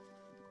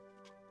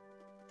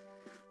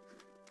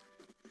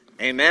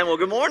Amen. Well,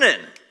 good morning.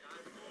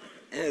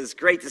 It's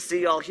great to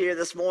see you all here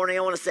this morning.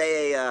 I want to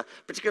say a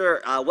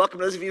particular welcome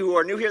to those of you who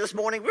are new here this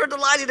morning. We're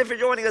delighted if you're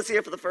joining us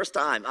here for the first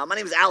time. My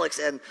name is Alex,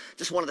 and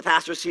just one of the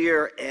pastors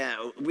here.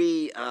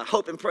 We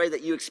hope and pray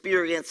that you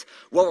experience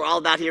what we're all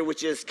about here,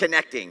 which is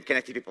connecting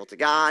people to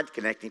God,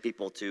 connecting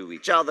people to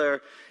each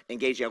other,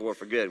 engaging our world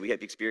for good. We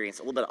hope you experience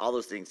a little bit of all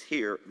those things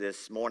here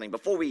this morning.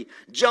 Before we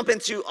jump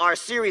into our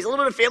series, a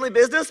little bit of family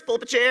business. Pull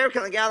up a chair,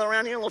 kind of gather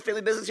around here. A little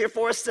family business here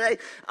for us today.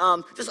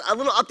 Just a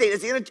little update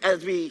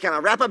as we kind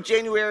of wrap up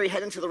January,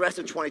 head into the rest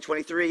of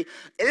 2023.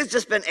 It has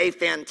just been a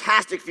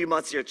fantastic few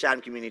months here at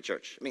Chatham Community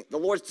Church. I mean, the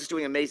Lord's just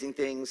doing amazing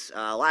things.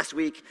 Last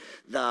week,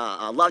 the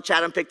Love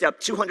Chatham picked up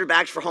 200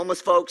 bags for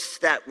homeless folks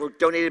that were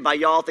donated by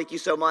y'all. Thank you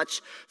so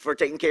much for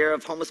taking care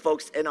of homeless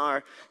folks in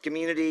our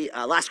community.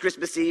 Last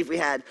Christmas Eve, we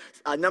had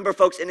a number of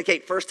folks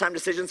indicate first-time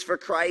decisions for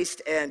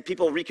Christ and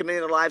people recommitting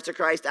their lives to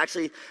Christ.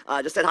 Actually,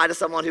 just said hi to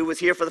someone who was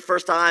here for the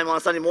first time on a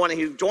Sunday morning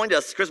who joined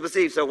us Christmas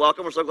Eve. So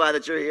welcome. We're so glad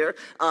that you're here.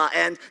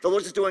 And the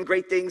Lord's just doing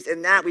great things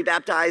in that. We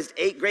baptized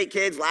 8 great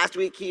kids last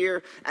week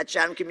here at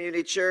Chatham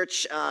Community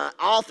Church.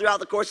 All throughout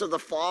the course of the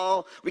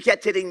fall, we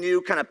kept hitting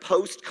new kind of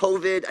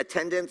post-COVID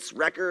attendance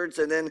records.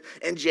 And then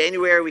in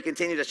January, we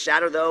continue to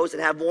shatter those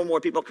and have more and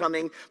more people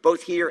coming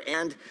both here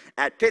and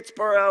at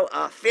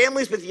Pittsboro.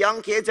 Families with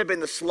young kids have been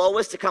the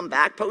slowest to come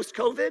back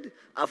post-COVID.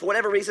 For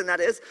whatever reason that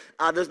is,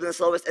 those have been the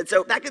slowest. And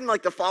so back in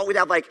like the fall, we'd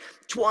have like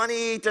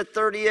 20 to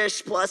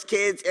 30-ish plus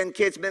kids in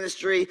kids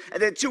ministry.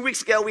 And then 2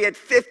 weeks ago, we had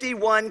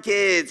 51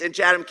 kids in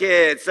Chatham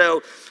Kids.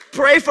 So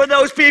pray for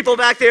those people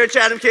back there at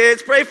Chatham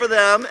Kids. Pray for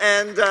them.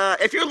 And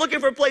if you're looking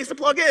for a place to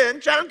plug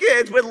in, Chatham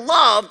Kids would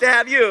love to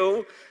have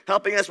you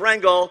helping us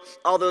wrangle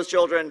all those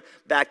children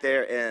back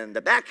there in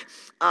the back.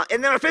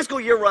 And then our fiscal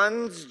year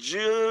runs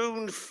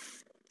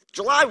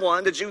July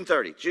 1 to June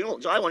 30.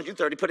 July 1 to June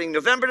 30, putting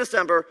November,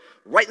 December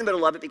right in the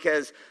middle of it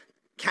because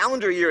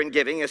calendar year in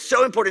giving is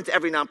so important to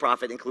every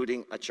nonprofit,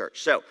 including a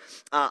church. So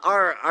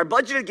our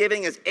budgeted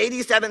giving is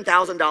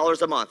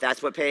 $87,000 a month.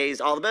 That's what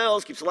pays all the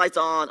bills, keeps the lights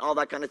on, all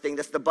that kind of thing.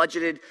 That's the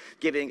budgeted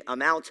giving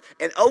amount.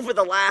 And over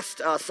the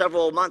last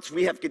several months,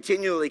 we have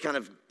continually kind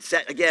of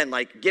set, again,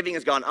 like giving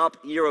has gone up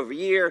year over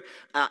year.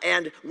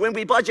 And when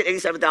we budget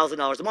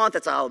 $87,000 a month,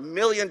 that's a $1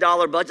 million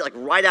budget, like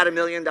right at $1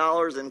 million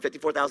and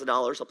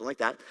 $54,000, something like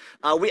that.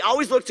 We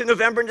always look to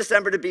November and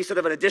December to be sort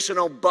of an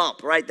additional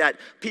bump, right? That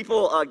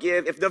people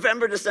give. If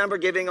November, December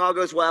giving all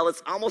goes well,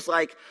 it's almost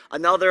like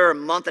another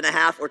month and a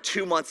half or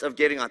 2 months of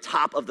giving on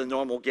top of the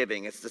normal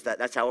giving. It's just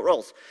that's how it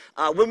rolls.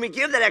 When we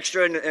give that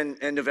extra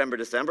in November,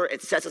 December,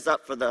 it sets us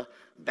up for the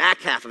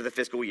back half of the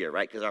fiscal year,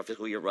 right? Because our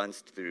fiscal year runs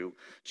through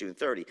June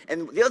 30.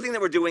 And the other thing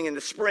that we're doing in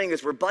the spring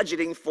is we're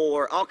budgeting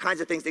for all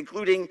kinds of things,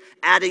 including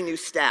adding new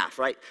staff,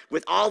 right?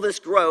 With all this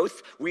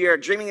growth, we are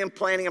dreaming and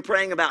planning and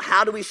praying about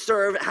how do we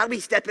serve, how do we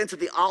step into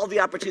all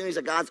the opportunities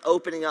that God's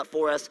opening up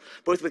for us,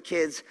 both with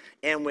kids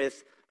and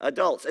with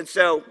adults. And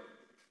so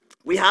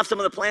we have some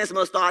of the plans, some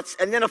of those thoughts.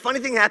 And then a funny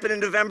thing happened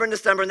in November and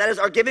December, and that is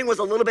our giving was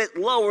a little bit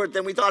lower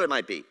than we thought it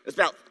might be. It's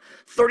about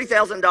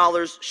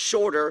 $30,000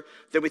 shorter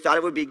than we thought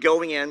it would be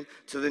going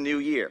into the new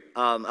year.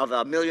 Of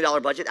a $1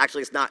 million budget,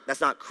 actually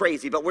that's not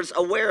crazy, but we're just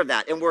aware of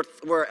that. And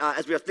we're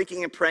as we are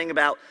thinking and praying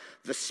about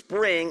the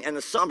spring and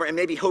the summer and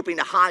maybe hoping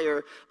to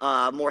hire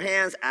more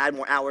hands, add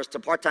more hours to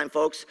part-time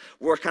folks,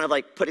 we're kind of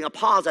like putting a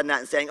pause on that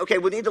and saying, okay,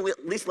 we need to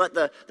at least let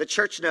the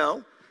church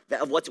know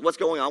of what's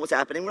going on, what's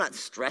happening. We're not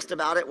stressed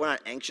about it. We're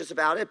not anxious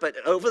about it. But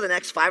over the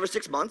next 5 or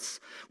 6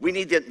 months, we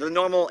need the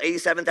normal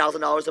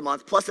 $87,000 a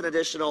month plus an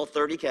additional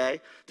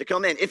 $30K to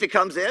come in. If it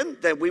comes in,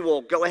 then we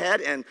will go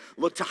ahead and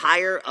look to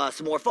hire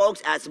some more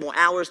folks, add some more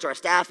hours to our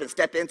staff, and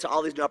step into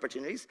all these new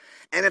opportunities.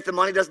 And if the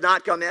money does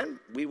not come in,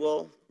 we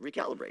will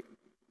recalibrate.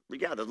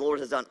 The Lord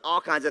has done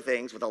all kinds of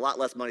things with a lot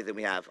less money than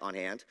we have on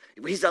hand.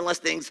 He's done less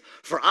things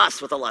for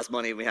us with a less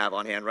money we have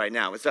on hand right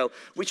now. And so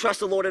we trust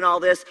the Lord in all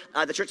this.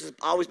 The church has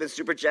always been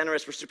super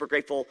generous. We're super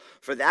grateful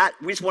for that.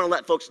 We just want to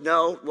let folks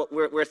know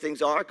where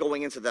things are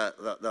going into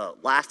the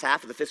last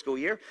half of the fiscal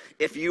year.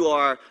 If you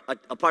are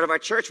a part of our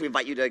church, we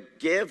invite you to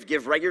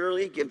give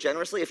regularly, give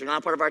generously. If you're not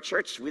a part of our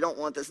church, we don't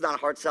want this. It's not a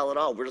hard sell at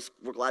all. We're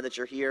glad that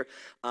you're here.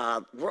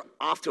 We're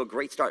off to a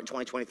great start in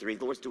 2023.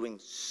 The Lord's doing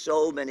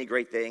so many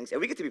great things,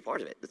 and we get to be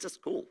part of it. It's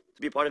just cool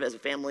to be a part of it as a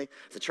family,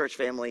 as a church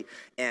family,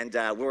 and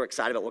we're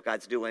excited about what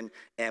God's doing.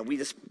 And we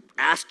just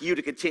ask you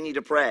to continue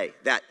to pray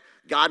that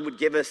God would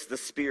give us the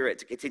spirit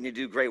to continue to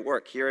do great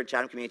work here at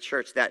Chatham Community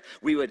Church, that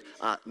we would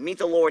meet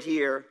the Lord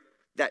here,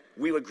 that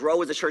we would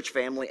grow as a church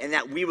family, and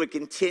that we would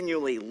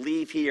continually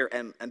leave here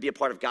and be a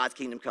part of God's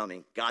kingdom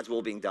coming, God's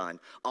will being done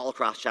all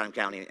across Chatham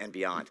County and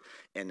beyond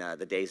in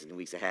the days and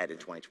weeks ahead in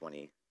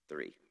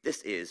 2023.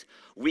 This is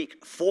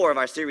week 4 of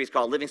our series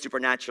called Living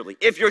Supernaturally.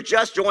 If you're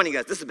just joining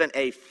us, this has been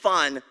a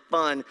fun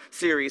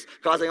series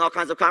causing all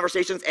kinds of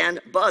conversations and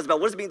buzz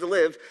about what does it mean to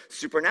live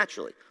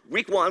supernaturally.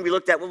 Week 1, we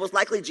looked at what was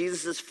likely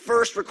Jesus'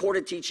 first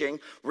recorded teaching,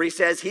 where he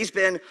says he's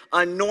been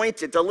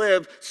anointed to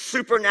live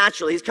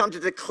supernaturally. He's come to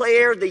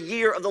declare the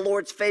year of the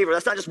Lord's favor.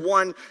 That's not just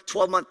one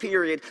 12-month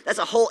period. That's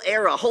a whole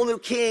era, a whole new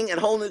king and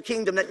a whole new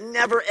kingdom that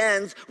never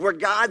ends, where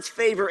God's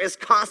favor is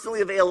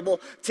constantly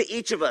available to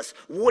each of us.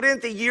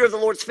 Wouldn't the year of the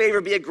Lord's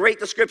favor be a great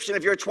description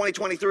of your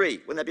 2023?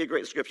 Wouldn't that be a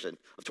great description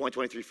of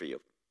 2023 for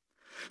you?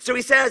 So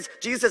he says,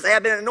 Jesus says, I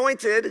have been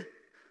anointed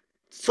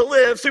to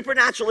live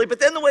supernaturally, but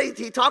then the way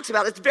he talks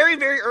about it, it's very,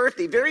 very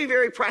earthy, very,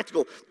 very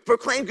practical.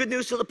 Proclaim good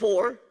news to the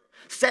poor,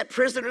 set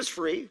prisoners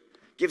free,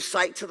 give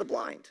sight to the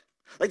blind.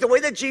 Like the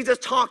way that Jesus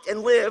talked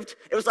and lived,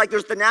 it was like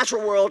there's the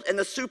natural world and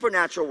the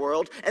supernatural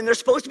world, and they're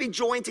supposed to be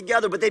joined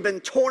together, but they've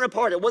been torn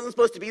apart. It wasn't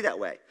supposed to be that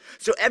way.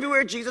 So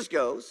everywhere Jesus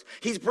goes,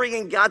 he's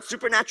bringing God's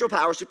supernatural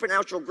power,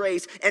 supernatural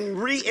grace, and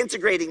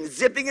reintegrating,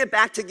 zipping it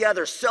back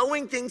together,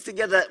 sewing things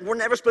together that were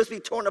never supposed to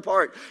be torn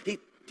apart.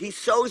 He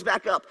sews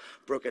back up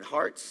broken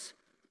hearts,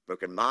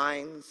 broken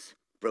minds,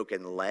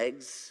 broken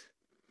legs,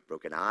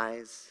 broken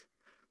eyes,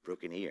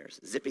 broken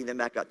ears, zipping them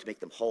back up to make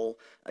them whole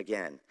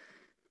again.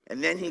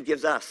 And then he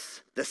gives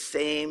us the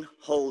same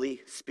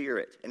Holy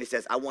Spirit. And he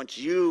says, I want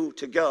you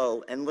to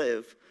go and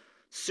live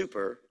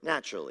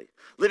supernaturally.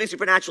 Living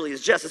supernaturally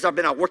is just, as I've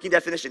been our working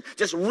definition,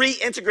 just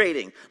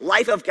reintegrating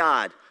life of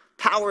God,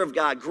 power of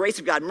God, grace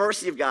of God,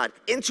 mercy of God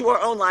into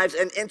our own lives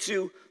and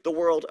into the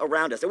world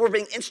around us. That we're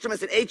being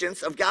instruments and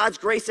agents of God's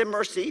grace and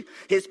mercy,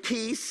 his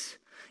peace,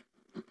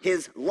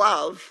 his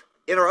love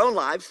in our own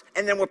lives,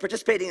 and then we're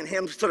participating in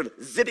him sort of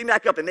zipping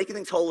back up and making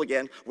things whole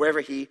again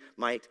wherever he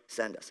might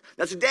send us.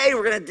 Now today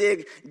we're going to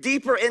dig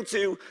deeper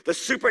into the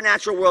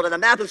supernatural world and the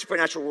map of the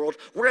supernatural world.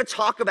 We're going to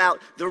talk about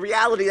the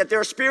reality that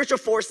there are spiritual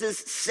forces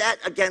set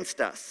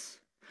against us.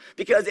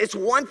 Because it's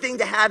one thing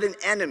to have an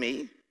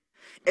enemy,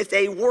 it's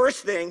a worse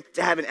thing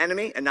to have an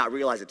enemy and not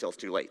realize it till it's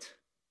too late.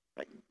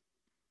 Right? And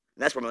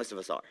that's where most of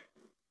us are.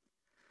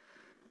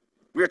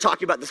 We were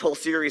talking about this whole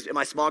series in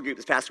my small group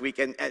this past week,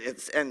 and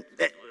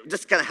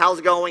just kind of how's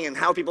it going and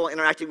how people are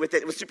interacting with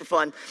it. It was super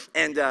fun.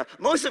 And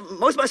most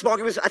of my small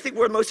groups, I think,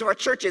 where most of our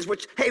churches,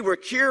 which, hey, we're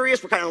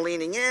curious, we're kind of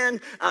leaning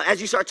in.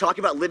 As you start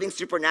talking about living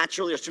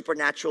supernaturally or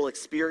supernatural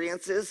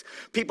experiences,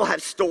 people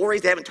have stories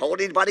they haven't told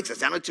anybody because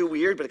it sounded too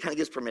weird, but it kind of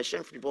gives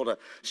permission for people to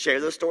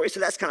share those stories. So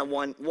that's kind of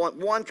one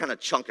kind of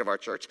chunk of our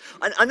church.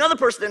 Another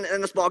person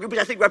in the small group, which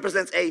I think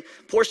represents a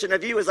portion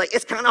of you, is like,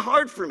 it's kind of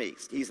hard for me.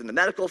 He's in the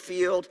medical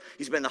field.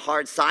 He's been in the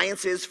hard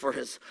sciences for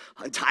his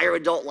entire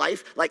adult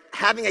life. Like,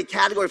 having a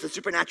category for the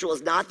supernatural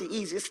is not the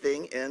easiest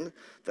thing in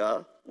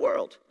the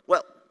world.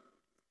 Well,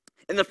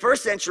 in the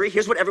first century,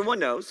 here's what everyone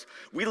knows.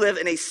 We live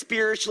in a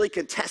spiritually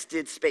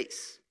contested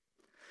space.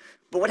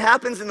 But what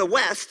happens in the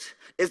West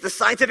is the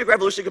scientific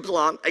revolution comes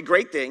along, a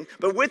great thing,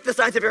 but with the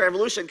scientific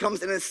revolution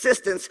comes an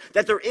insistence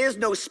that there is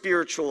no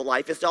spiritual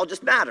life. It's all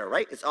just matter,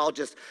 right? It's all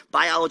just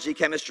biology,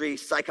 chemistry,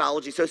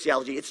 psychology,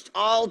 sociology. It's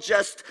all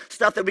just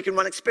stuff that we can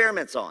run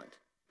experiments on.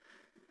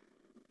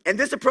 And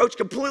this approach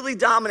completely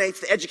dominates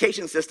the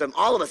education system.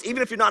 All of us,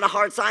 even if you're not a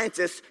hard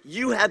scientist,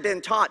 you have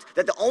been taught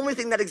that the only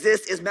thing that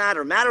exists is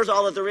matter. Matter is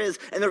all that there is,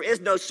 and there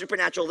is no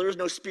supernatural, there is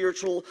no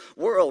spiritual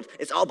world.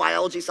 It's all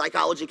biology,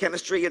 psychology,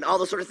 chemistry, and all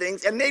those sort of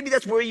things. And maybe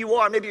that's where you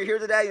are. Maybe you're here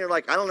today, and you're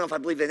like, I don't know if I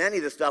believe in any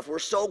of this stuff. We're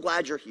so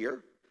glad you're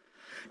here.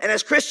 And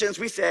as Christians,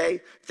 we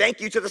say,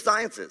 thank you to the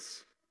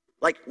sciences.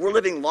 Like, we're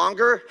living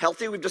longer,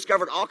 healthier. We've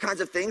discovered all kinds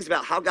of things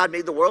about how God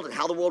made the world and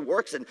how the world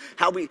works and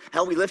how we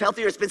live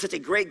healthier. It's been such a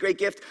great, great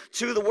gift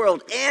to the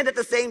world. And at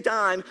the same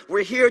time,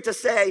 we're here to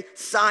say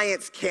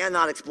science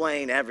cannot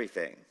explain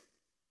everything.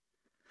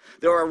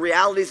 There are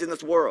realities in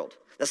this world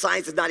that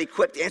science is not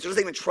equipped to answer,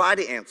 doesn't even try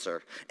to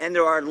answer. And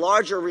there are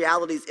larger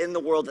realities in the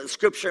world that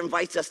Scripture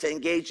invites us to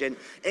engage in,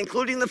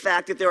 including the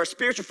fact that there are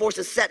spiritual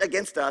forces set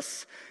against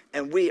us,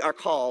 and we are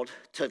called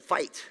to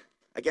fight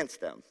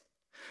against them.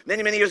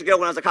 Many years ago,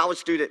 when I was a college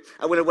student,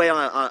 I went away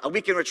on a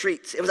weekend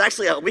retreat. It was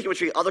actually a weekend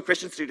retreat, other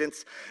Christian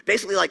students,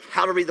 basically like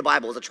how to read the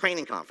Bible. It was a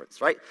training conference,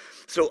 right?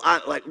 So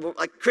like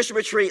Christian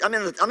retreat, I'm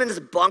in this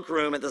bunk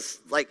room at this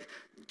like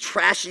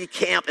trashy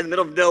camp in the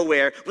middle of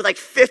nowhere with like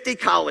 50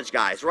 college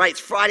guys, right? It's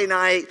Friday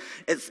night.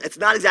 It's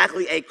not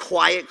exactly a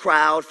quiet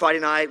crowd Friday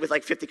night with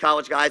like 50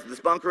 college guys in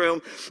this bunk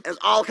room. And there's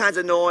all kinds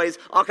of noise,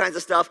 all kinds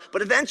of stuff.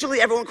 But eventually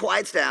everyone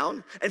quiets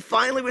down. And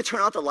finally we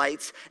turn out the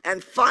lights.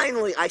 And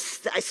finally I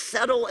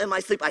settle in my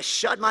sleep. I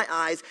shut my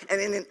eyes.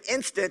 And in an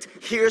instant,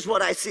 here's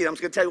what I see. I'm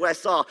just going to tell you what I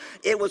saw.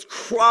 It was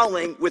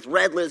crawling with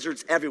red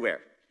lizards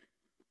everywhere.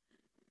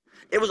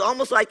 It was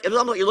almost like you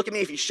look at me,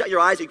 if you shut your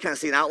eyes, you kind of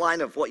see an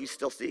outline of what you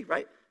still see,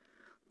 right?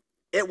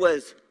 It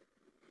was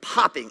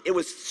popping. It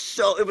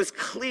was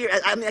clear.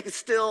 I mean, I could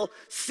still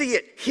see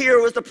it. Here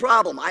was the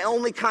problem. I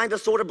only kind of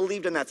sort of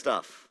believed in that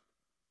stuff.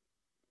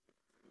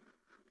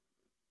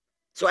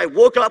 So I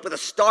woke up with a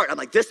start. I'm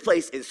like, this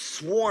place is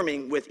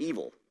swarming with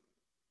evil.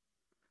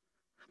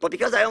 But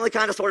because I only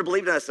kind of sort of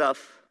believed in that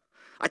stuff,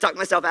 I talked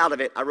myself out of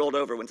it. I rolled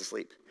over, went to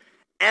sleep.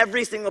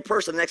 Every single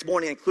person the next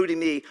morning, including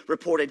me,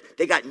 reported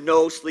they got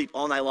no sleep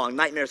all night long.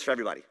 Nightmares for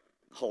everybody,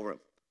 the whole room.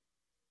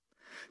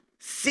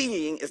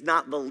 Seeing is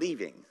not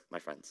believing, my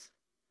friends.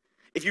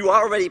 If you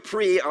are already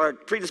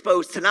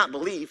predisposed to not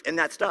believe in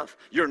that stuff,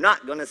 you're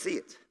not going to see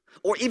it.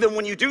 Or even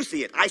when you do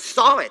see it, I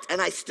saw it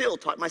and I still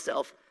taught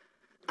myself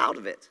out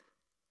of it.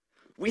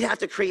 We have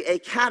to create a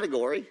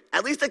category,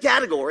 at least a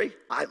category,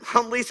 I'm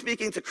humbly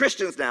speaking to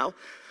Christians now,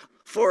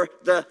 for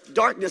the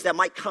darkness that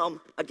might come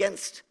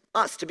against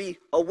us, to be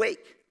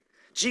awake.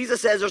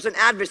 Jesus says there's an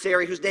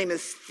adversary whose name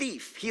is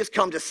thief. He has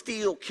come to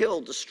steal,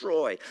 kill,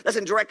 destroy. That's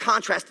in direct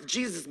contrast to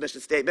Jesus'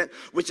 mission statement,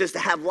 which is to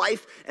have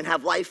life and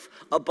have life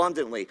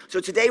abundantly.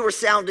 So today we're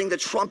sounding the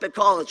trumpet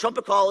call. The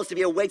trumpet call is to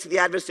be awake to the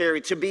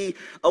adversary, to be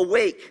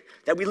awake,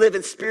 that we live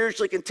in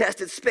spiritually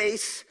contested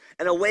space,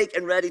 and awake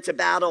and ready to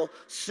battle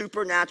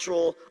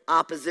supernatural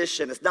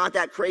opposition. It's not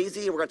that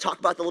crazy. We're going to talk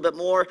about that a little bit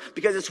more,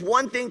 because it's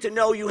one thing to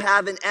know you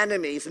have an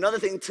enemy. It's another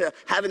thing to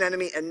have an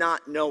enemy and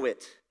not know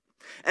it.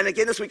 And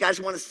again, this week, I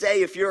just want to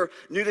say, if you're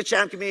new to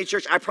Chatham Community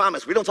Church, I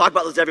promise, we don't talk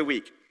about this every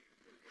week.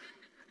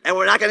 And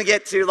we're not going to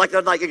get to,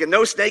 again,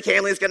 no snake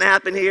handling is going to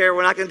happen here.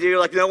 We're not going to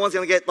do, no one's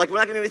going to get, we're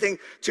not going to do anything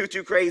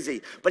too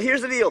crazy. But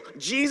here's the deal.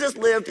 Jesus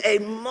lived a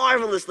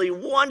marvelously,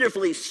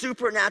 wonderfully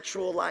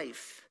supernatural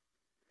life.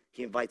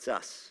 He invites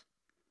us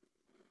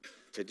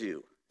to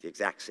do the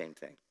exact same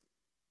thing,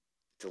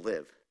 to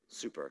live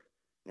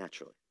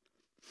supernaturally.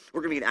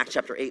 We're going to be in Acts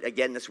chapter 8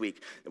 again this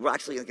week. We're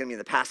actually going to be in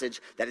the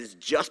passage that is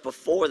just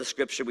before the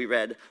scripture we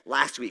read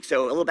last week.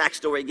 So a little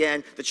backstory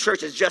again. The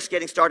church is just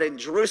getting started in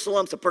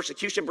Jerusalem. Some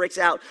persecution breaks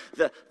out.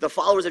 The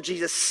followers of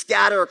Jesus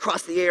scatter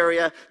across the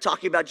area,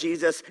 talking about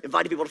Jesus,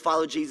 inviting people to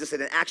follow Jesus.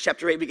 And in Acts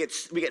chapter 8, we get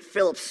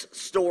Philip's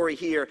story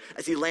here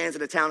as he lands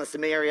in a town of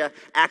Samaria.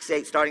 Acts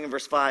 8, starting in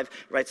verse 5,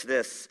 writes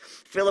this.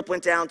 Philip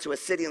went down to a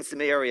city in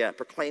Samaria,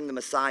 proclaimed the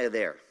Messiah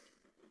there.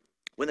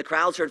 When the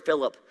crowds heard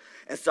Philip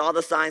and saw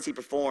the signs he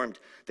performed,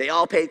 they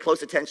all paid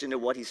close attention to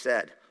what he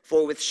said.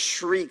 For with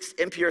shrieks,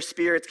 impure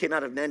spirits came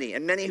out of many,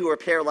 and many who were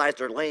paralyzed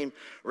or lame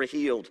were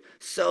healed.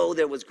 So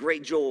there was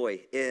great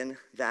joy in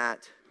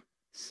that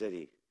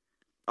city.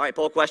 All right,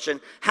 poll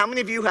question. How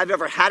many of you have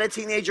ever had a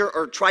teenager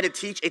or tried to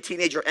teach a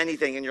teenager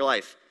anything in your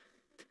life?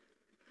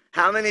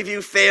 How many of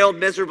you failed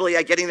miserably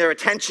at getting their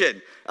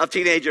attention of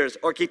teenagers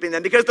or keeping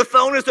them? Because the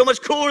phone is so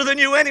much cooler than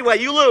you anyway.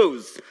 You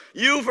lose.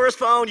 You versus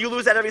phone, you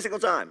lose that every single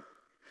time.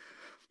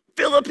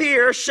 Philip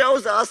here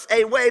shows us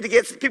a way to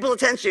get people's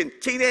attention,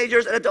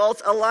 teenagers and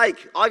adults alike.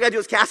 All you gotta do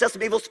is cast out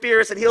some evil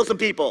spirits and heal some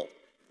people.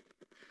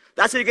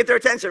 That's how you get their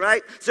attention,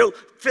 right? So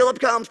Philip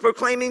comes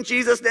proclaiming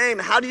Jesus' name.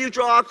 How do you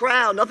draw a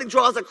crowd? Nothing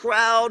draws a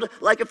crowd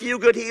like a few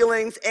good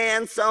healings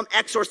and some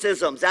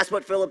exorcisms. That's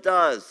what Philip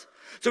does.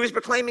 So he's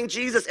proclaiming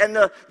Jesus, and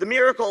the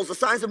miracles, the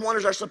signs and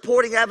wonders are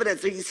supporting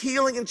evidence. So he's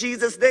healing in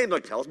Jesus' name.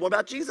 Like, tell us more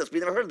about Jesus.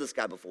 We've never heard of this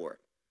guy before.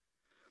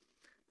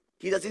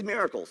 He does these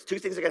miracles. Two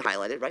things that get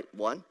highlighted, right?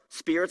 One,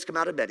 spirits come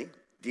out of many,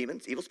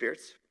 demons, evil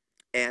spirits,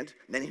 and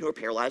many who are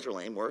paralyzed or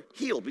lame were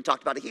healed. We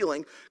talked about a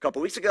healing a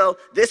couple weeks ago.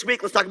 This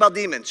week, let's talk about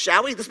demons,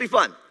 shall we? This will be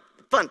fun.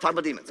 Fun, talk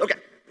about demons. Okay.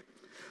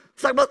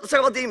 Let's talk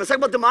about demons. Let's talk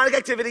about demonic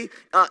activity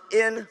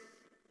in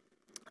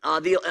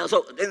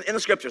the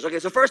scriptures. Okay,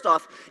 so first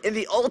off, in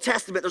the Old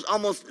Testament, there's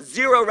almost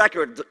zero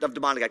record of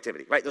demonic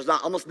activity, right? There's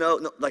not almost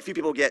no like few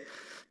people get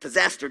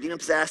possessed or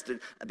demon-possessed and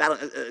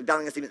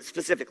battling against demons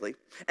specifically.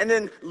 And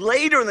then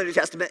later in the New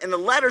Testament, in the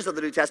letters of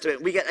the New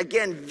Testament, we get,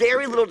 again,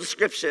 very little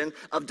description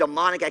of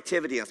demonic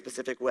activity in a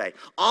specific way.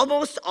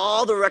 Almost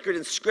all the record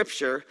in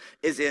Scripture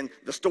is in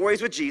the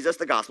stories with Jesus,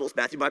 the Gospels,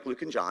 Matthew, Mark,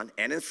 Luke, and John,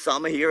 and in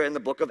some here in the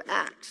book of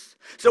Acts.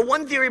 So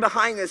one theory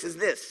behind this is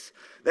this,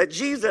 that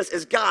Jesus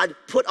is God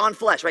put on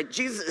flesh, right?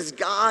 Jesus is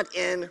God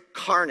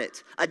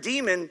incarnate. A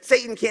demon,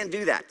 Satan can't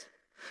do that.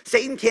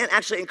 Satan can't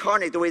actually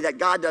incarnate the way that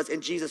God does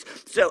in Jesus.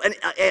 So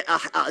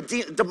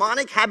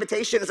demonic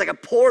habitation is like a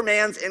poor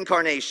man's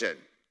incarnation.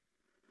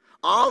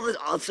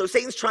 So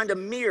Satan's trying to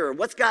mirror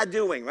what's God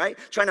doing, right?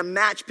 Trying to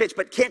match pitch,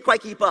 but can't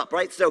quite keep up,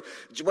 right? So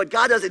what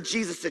God does in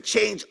Jesus to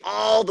change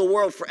all the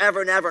world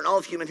forever and ever and all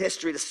of human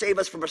history, to save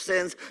us from our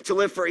sins, to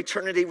live for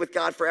eternity with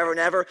God forever and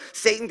ever.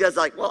 Satan does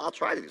I'll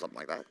try to do something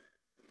like that.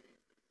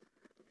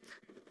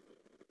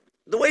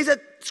 The ways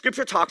that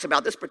Scripture talks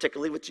about this,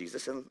 particularly with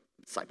Jesus and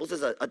disciples,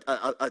 is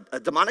a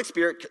demonic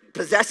spirit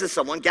possesses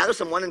someone, gathers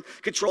someone, and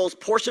controls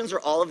portions or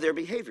all of their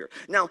behavior.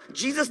 Now,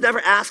 Jesus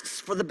never asks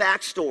for the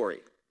backstory,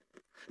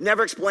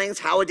 never explains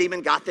how a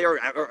demon got there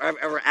or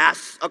ever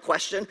asks a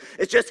question.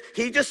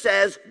 He just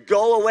says,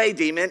 go away,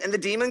 demon, and the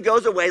demon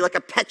goes away like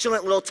a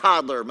petulant little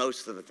toddler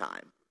most of the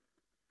time.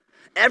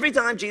 Every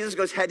time Jesus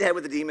goes head-to-head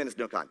with a demon, it's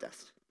no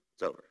contest.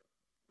 It's over.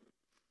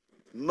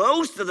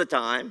 Most of the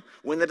time,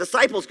 when the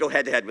disciples go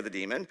head-to-head with a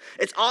demon,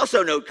 it's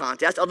also no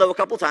contest, although a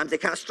couple times they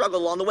kind of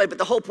struggle along the way. But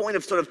the whole point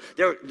of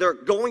they're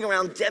going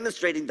around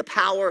demonstrating the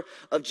power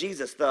of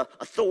Jesus, the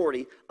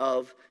authority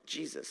of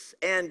Jesus.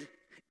 And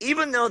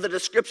Even though the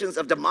descriptions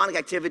of demonic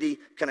activity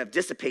kind of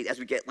dissipate as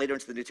we get later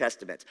into the New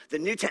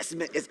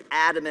Testament is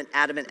adamant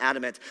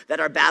that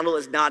our battle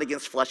is not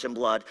against flesh and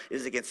blood, it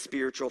is against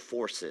spiritual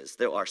forces.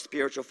 There are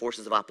spiritual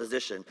forces of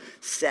opposition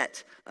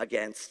set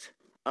against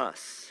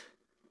us.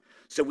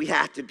 So we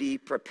have to be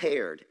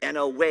prepared and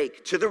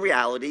awake to the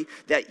reality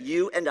that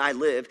you and I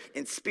live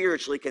in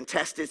spiritually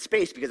contested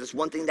space, because it's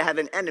one thing to have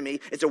an enemy,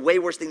 it's a way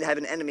worse thing to have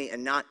an enemy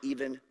and not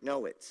even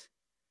know it.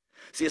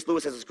 C.S.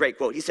 Lewis has this great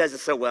quote. He says it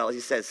so well.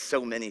 He says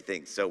so many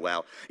things so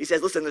well. He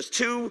says, listen, there's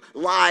two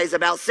lies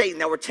about Satan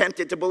that we're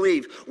tempted to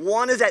believe.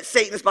 One is that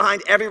Satan is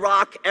behind every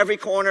rock, every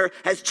corner,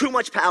 has too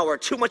much power,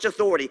 too much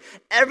authority.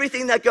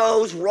 Everything that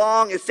goes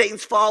wrong is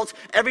Satan's fault.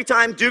 Every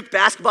time Duke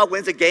basketball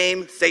wins a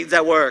game, Satan's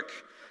at work.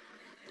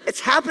 It's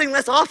happening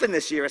less often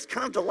this year. It's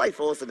kind of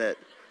delightful, isn't it?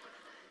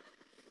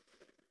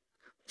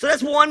 So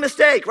that's one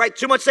mistake, right?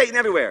 Too much Satan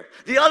everywhere.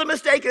 The other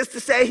mistake is to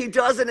say he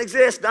doesn't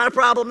exist, not a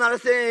problem, not a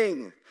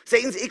thing.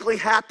 Satan's equally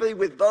happy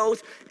with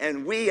both,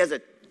 and we as a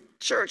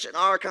church in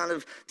our kind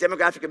of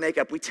demographic and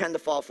makeup, we tend to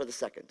fall for the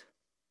second.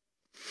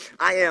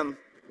 I am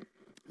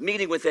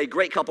meeting with a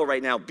great couple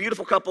right now.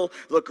 Beautiful couple,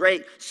 look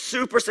great,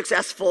 super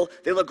successful.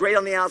 They look great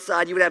on the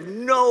outside. You would have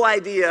no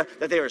idea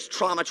that there is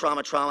trauma,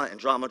 and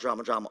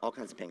drama, all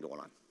kinds of pain going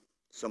on.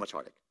 So much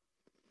heartache.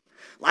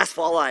 Last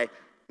fall, I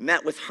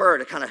met with her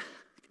to kind of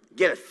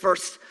get a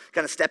first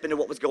kind of step into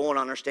what was going on,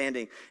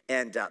 understanding.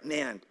 And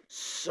man,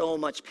 so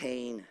much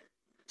pain.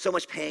 So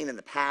much pain in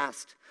the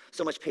past,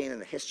 so much pain in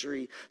the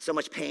history, so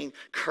much pain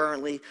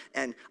currently.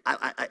 And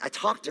I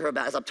talked to her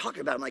about, as I'm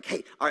talking about it, I'm like,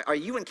 hey, are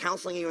you in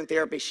counseling, are you in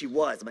therapy? She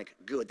was. I'm like,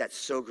 good, that's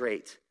so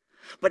great.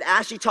 But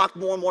as she talked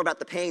more and more about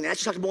the pain, as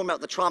she talked more about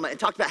the trauma, and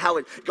talked about how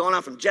it gone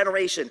on from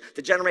generation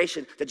to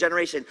generation to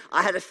generation,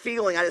 I had a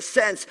feeling, I had a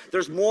sense,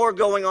 there's more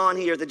going on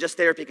here than just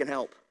therapy can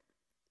help.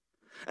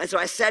 And so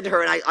I said to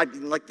her, and I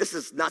like, this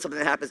is not something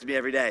that happens to me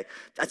every day.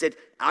 I said,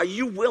 would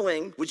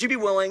you be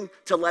willing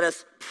to let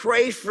us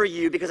pray for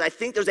you? Because I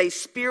think there's a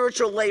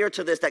spiritual layer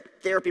to this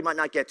that therapy might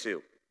not get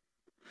to.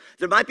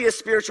 There might be a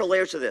spiritual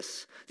layer to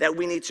this that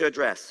we need to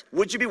address.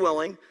 Would you be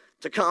willing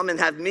to come and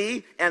have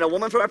me and a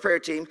woman from our prayer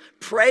team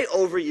pray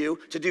over you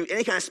to do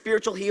any kind of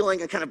spiritual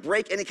healing and kind of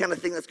break any kind of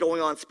thing that's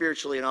going on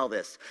spiritually in all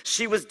this?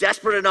 She was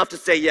desperate enough to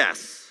say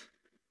yes.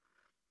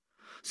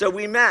 So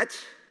we met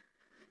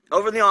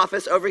over in the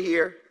office, over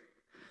here.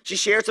 She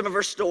shared some of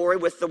her story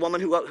with the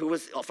woman who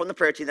was from the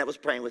prayer team that was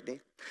praying with me.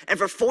 And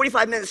for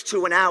 45 minutes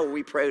to an hour,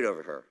 we prayed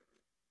over her.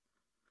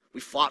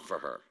 We fought for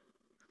her.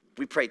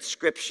 We prayed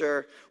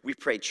scripture. We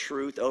prayed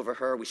truth over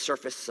her. We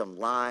surfaced some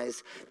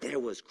lies. There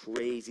was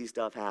crazy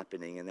stuff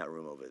happening in that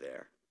room over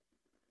there.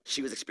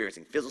 She was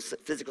experiencing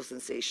physical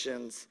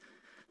sensations.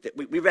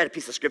 We read a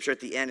piece of scripture at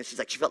the end, and she's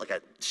like, she felt like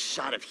a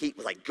shot of heat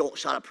was like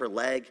shot up her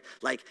leg.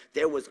 Like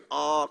there was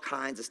all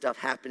kinds of stuff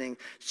happening.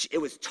 It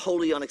was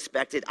totally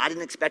unexpected. I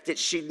didn't expect it.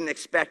 She didn't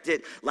expect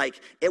it.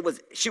 Like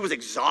she was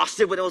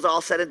exhausted when it was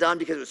all said and done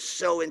because it was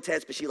so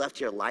intense, but she left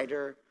here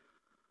lighter,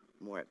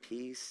 more at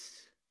peace.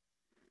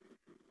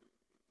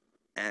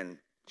 And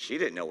she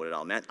didn't know what it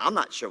all meant. I'm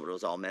not sure what it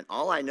was all meant.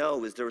 All I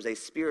know is there was a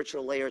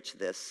spiritual layer to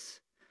this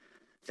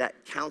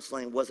that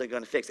counseling wasn't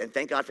going to fix. And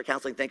thank God for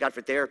counseling, thank God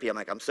for therapy.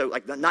 I'm so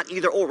not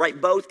either or,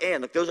 right? Both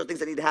and. Like those are things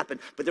that need to happen.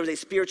 But there was a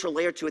spiritual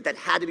layer to it that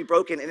had to be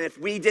broken. And if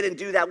we didn't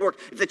do that work,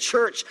 if the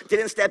church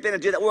didn't step in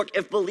and do that work,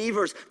 if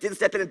believers didn't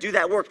step in and do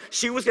that work,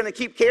 she was going to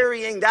keep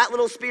carrying that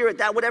little spirit,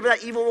 that whatever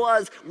that evil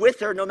was, with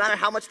her, no matter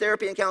how much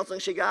therapy and counseling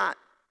she got.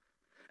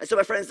 And so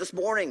my friends, this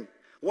morning,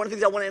 one of the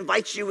things I want to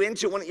invite you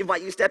into, want to invite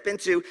you to step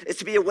into, is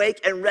to be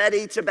awake and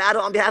ready to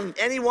battle on behalf of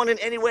anyone and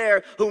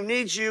anywhere who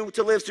needs you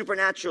to live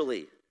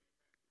supernaturally.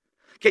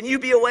 Can you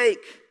be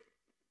awake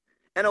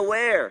and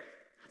aware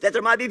that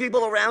there might be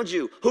people around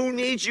you who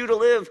need you to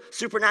live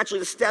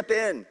supernaturally, to step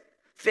in?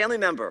 Family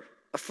member,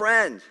 a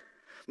friend,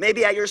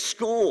 maybe at your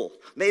school,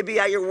 maybe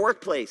at your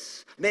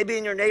workplace, maybe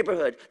in your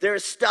neighborhood. There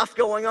is stuff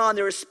going on.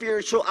 There is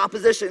spiritual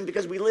opposition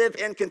because we live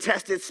in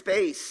contested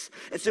space.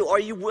 And so are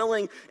you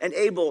willing and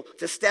able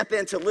to step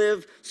in to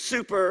live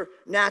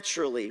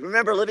supernaturally?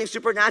 Remember, living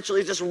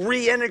supernaturally is just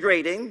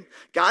reintegrating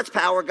God's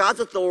power, God's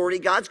authority,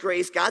 God's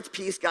grace, God's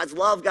peace, God's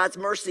love, God's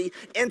mercy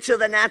into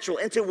the natural,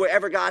 into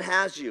wherever God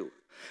has you.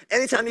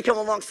 Anytime you come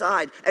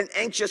alongside an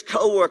anxious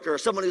coworker,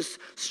 someone who's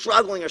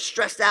struggling or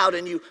stressed out,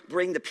 and you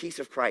bring the peace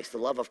of Christ, the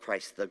love of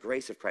Christ, the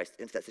grace of Christ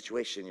into that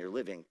situation, you're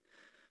living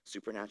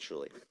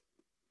supernaturally.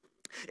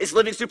 It's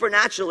living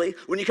supernaturally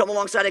when you come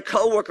alongside a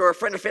coworker or a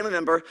friend or family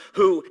member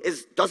who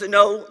doesn't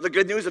know the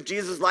good news of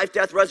Jesus' life,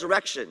 death,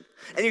 resurrection.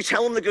 And you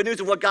tell them the good news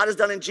of what God has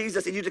done in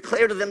Jesus, and you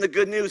declare to them the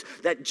good news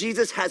that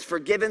Jesus has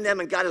forgiven them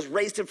and God has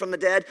raised him from the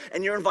dead,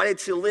 and you're invited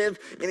to live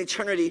in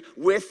eternity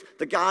with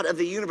the God of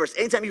the universe.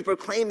 Anytime you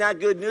proclaim that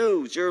good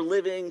news, you're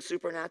living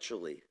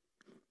supernaturally.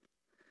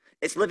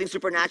 It's living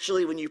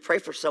supernaturally when you pray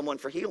for someone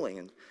for healing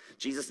in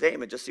Jesus'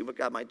 name and just see what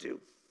God might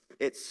do.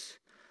 It's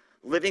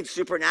living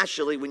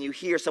supernaturally when you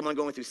hear someone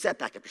going through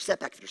setback after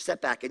setback after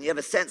setback, and you have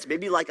a sense,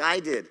 maybe like I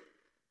did,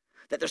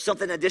 that there's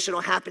something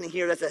additional happening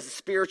here that has a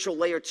spiritual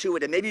layer to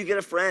it. And maybe you get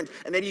a friend,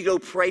 and maybe you go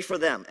pray for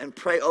them and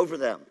pray over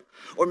them.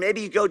 Or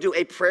maybe you go do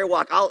a prayer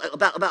walk.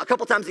 About a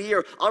couple times a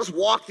year, I'll just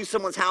walk through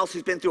someone's house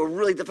who's been through a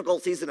really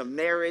difficult season of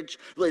marriage,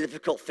 really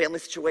difficult family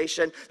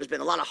situation. There's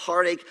been a lot of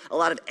heartache, a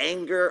lot of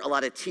anger, a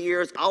lot of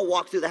tears. I'll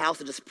walk through the house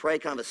and just pray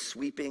kind of a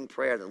sweeping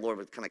prayer that the Lord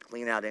would kind of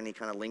clean out any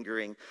kind of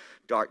lingering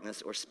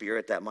darkness or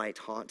spirit that might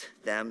haunt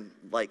them,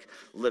 like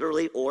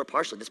literally or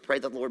partially. Just pray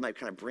that the Lord might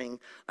kind of bring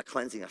a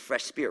cleansing, a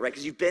fresh spirit, right?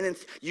 Because you've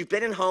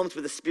been in homes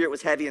where the spirit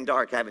was heavy and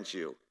dark, haven't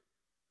you?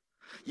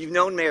 You've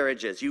known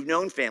marriages, you've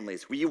known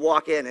families where you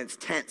walk in and it's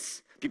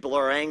tense. People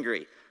are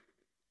angry.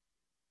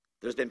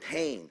 There's been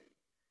pain.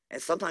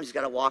 And sometimes you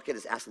got to walk in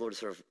and ask the Lord to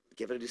sort of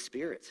give it a new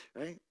spirit,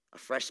 right? A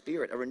fresh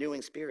spirit, a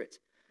renewing spirit.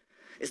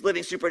 It's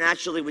living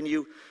supernaturally when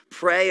you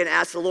pray and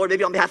ask the Lord,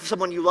 maybe on behalf of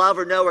someone you love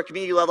or know or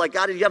community you love, like,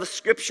 God, do you have a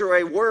scripture or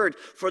a word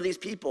for these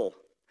people?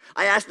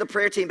 I asked the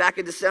prayer team back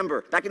in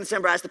December, I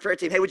asked the prayer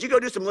team, hey, would you go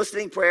do some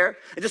listening prayer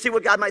and just see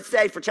what God might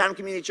say for Chatham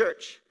Community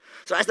Church?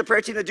 So I asked the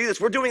prayer team to do this.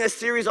 We're doing a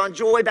series on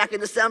joy back in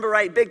December,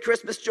 right? Big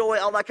Christmas joy,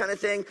 all that kind of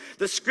thing.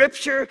 The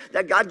scripture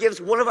that God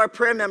gives one of our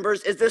prayer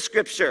members is this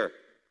scripture.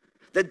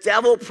 The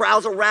devil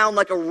prowls around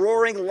like a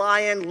roaring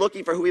lion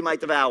looking for who he might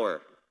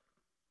devour.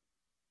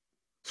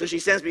 So she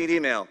sends me an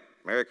email.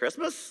 Merry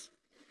Christmas?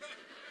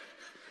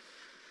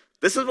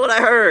 This is what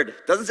I heard.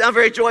 Doesn't sound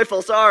very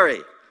joyful,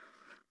 sorry.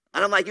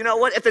 And I'm like, you know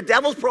what? If the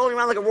devil's prowling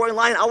around like a roaring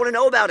lion, I want to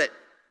know about it.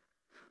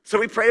 So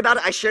we prayed about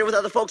it. I shared it with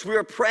other folks. We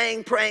were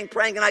praying.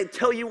 And I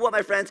tell you what,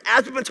 my friends,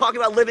 as we've been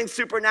talking about living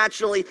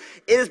supernaturally,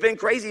 it has been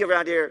crazy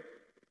around here.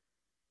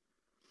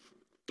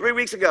 3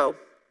 weeks ago,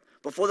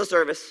 before the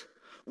service,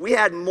 we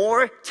had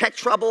more tech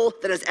trouble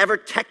than has ever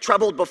tech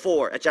troubled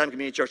before at Chatham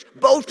Community Church.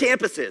 Both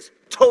campuses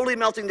totally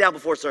melting down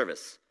before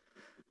service.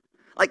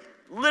 Like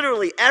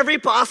literally every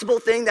possible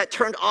thing that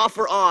turned off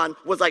or on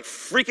was like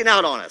freaking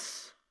out on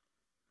us.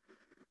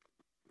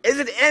 Is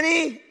it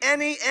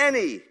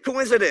any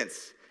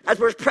coincidence? As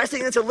we're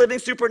pressing into living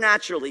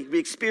supernaturally, we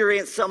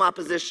experience some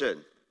opposition.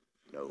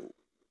 No.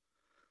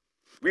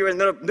 We were in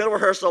the middle of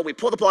rehearsal. We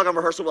pulled the plug on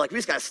rehearsal. We're like, we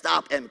just got to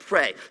stop and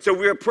pray. So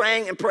we were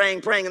praying. And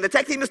the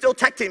tech team is still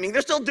tech teaming.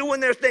 They're still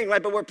doing their thing,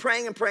 right? But we're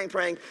praying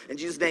in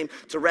Jesus' name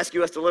to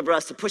rescue us, deliver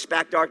us, to push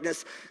back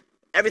darkness.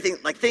 Everything,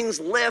 like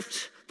things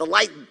lift. The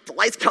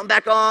lights come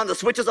back on. The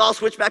switches all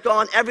switch back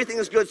on. Everything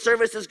is good.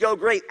 Services go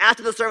great.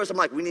 After the service, I'm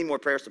like, we need more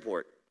prayer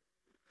support.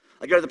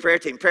 I go to the prayer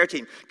team,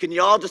 can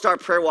y'all just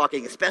start prayer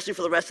walking, especially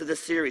for the rest of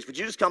this series? Would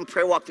you just come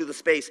prayer walk through the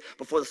space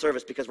before the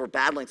service because we're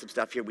battling some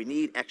stuff here. We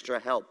need extra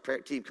help. Prayer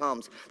team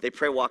comes, they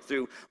prayer walk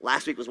through.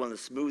 Last week was one of the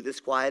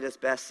smoothest,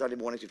 quietest, best Sunday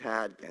mornings we've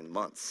had in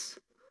months.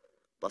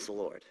 Bless the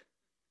Lord.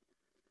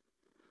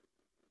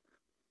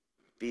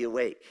 Be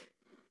awake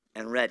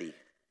and ready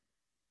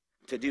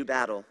to do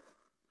battle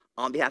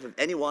on behalf of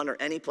anyone or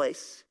any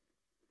place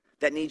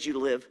that needs you to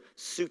live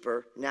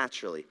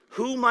supernaturally.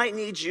 Who might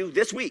need you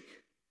this week?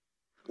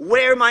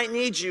 Where might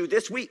need you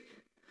this week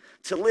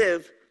to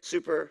live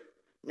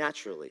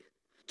supernaturally?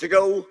 To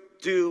go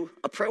do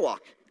a prayer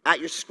walk at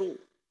your school,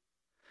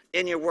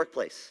 in your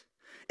workplace,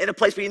 in a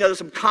place where you know there's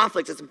some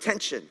conflict and some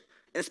tension,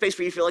 in a space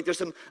where you feel like there's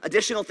some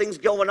additional things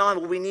going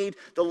on where we need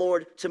the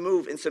Lord to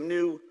move in some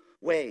new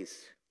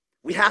ways.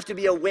 We have to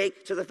be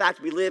awake to the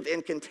fact we live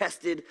in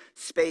contested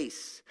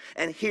space.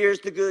 And here's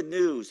the good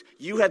news.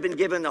 You have been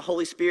given the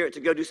Holy Spirit to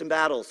go do some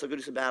battles, so go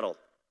do some battle.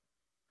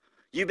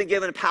 You've been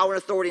given power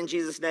and authority in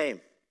Jesus' name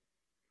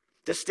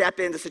to step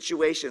into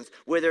situations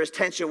where there's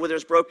tension, where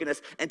there's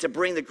brokenness, and to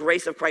bring the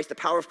grace of Christ, the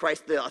power of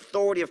Christ, the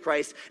authority of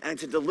Christ, and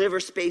to deliver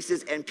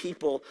spaces and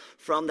people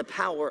from the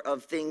power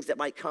of things that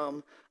might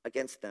come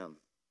against them.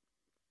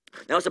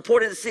 Now, it's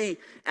important to see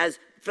as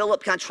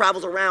Philip kind of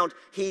travels around,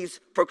 he's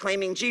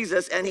proclaiming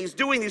Jesus, and he's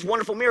doing these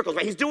wonderful miracles,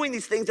 right? He's doing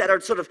these things that are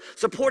sort of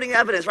supporting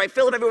evidence, right?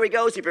 Philip, everywhere he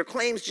goes, he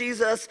proclaims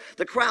Jesus.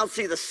 The crowd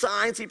see the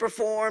signs he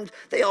performed.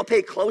 They all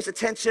pay close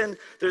attention.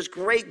 There's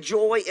great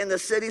joy in the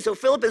city. So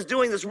Philip is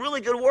doing this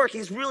really good work.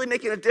 He's really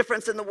making a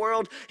difference in the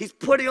world. He's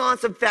putting on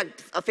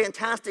a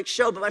fantastic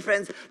show. But my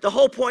friends, the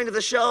whole point of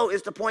the show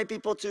is to point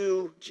people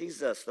to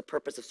Jesus. The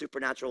purpose of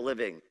supernatural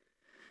living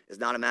is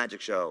not a magic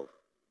show.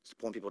 It's to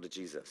point people to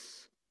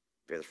Jesus.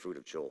 Bear the fruit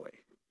of joy.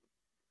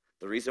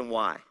 The reason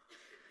why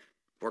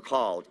we're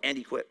called and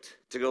equipped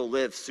to go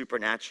live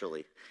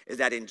supernaturally is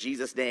that in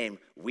Jesus' name,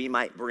 we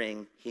might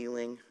bring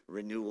healing,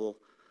 renewal,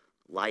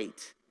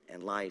 light,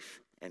 and life,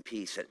 and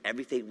peace. And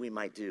everything we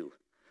might do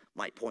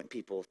might point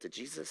people to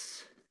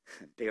Jesus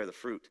and bear the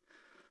fruit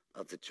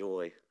of the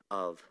joy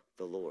of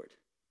the Lord.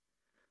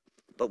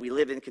 But we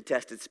live in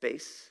contested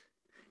space.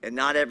 And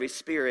not every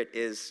spirit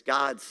is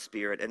God's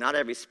spirit, and not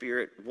every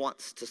spirit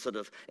wants to sort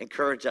of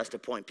encourage us to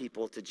point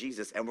people to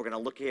Jesus. And we're going to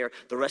look here,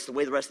 the rest of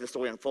the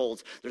story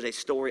unfolds. There's a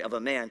story of a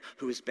man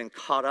who has been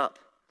caught up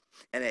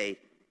in a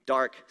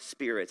dark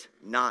spirit,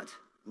 not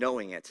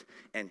knowing it.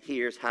 And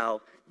here's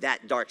how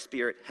that dark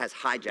spirit has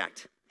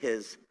hijacked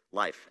his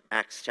life.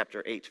 Acts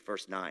chapter 8,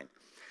 verse 9.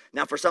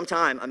 Now, for some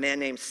time, a man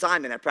named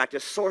Simon had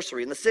practiced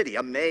sorcery in the city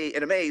and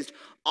amazed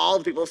all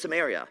the people of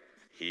Samaria.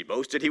 He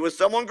boasted he was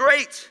someone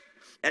great.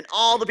 And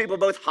all the people,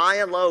 both high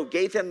and low,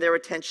 gave him their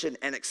attention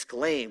and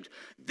exclaimed,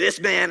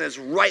 "This man is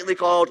rightly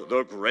called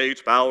the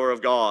great power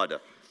of God."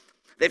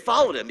 They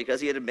followed him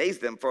because he had amazed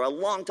them for a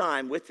long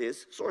time with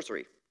his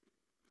sorcery.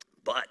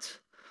 But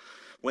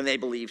when they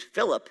believed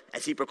Philip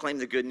as he proclaimed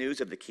the good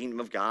news of the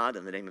kingdom of God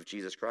in the name of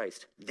Jesus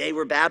Christ, they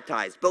were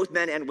baptized, both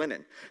men and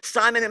women.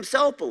 Simon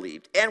himself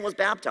believed and was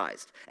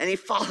baptized, and he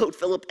followed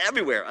Philip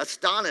everywhere,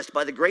 astonished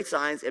by the great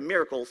signs and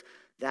miracles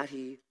that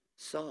he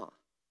saw.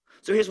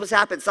 So here's what's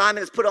happened.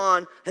 Simon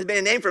has made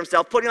a name for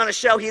himself, putting on a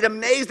show. He had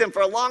amazed them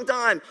for a long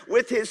time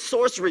with his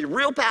sorcery.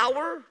 Real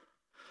power,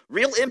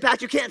 real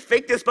impact. You can't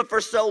fake this, but for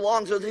so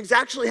long. So he's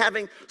actually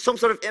having some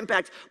sort of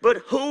impact. But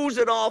who's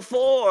it all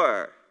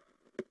for?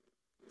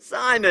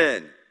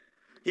 Simon.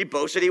 He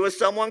boasted he was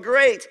someone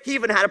great. He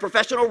even had a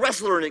professional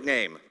wrestler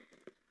nickname,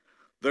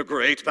 the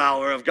great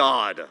power of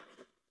God.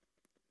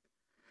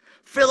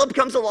 Philip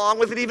comes along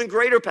with an even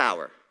greater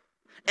power.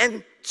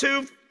 And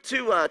to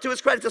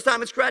his credit, to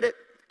Simon's credit,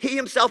 he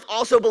himself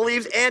also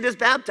believes and is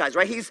baptized,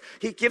 right?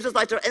 He gives his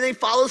life to, and then he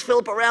follows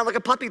Philip around like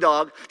a puppy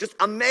dog, just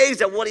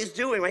amazed at what he's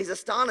doing, right? He's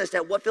astonished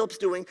at what Philip's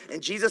doing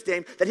in Jesus'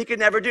 name that he could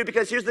never do,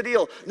 because here's the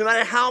deal. No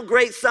matter how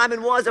great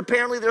Simon was,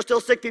 apparently there's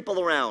still sick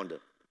people around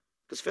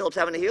because Philip's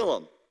having to heal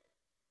them.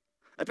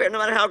 Apparently,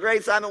 no matter how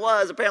great Simon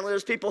was, apparently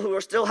there's people who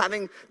are still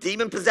having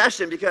demon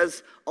possession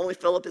because only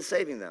Philip is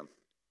saving them.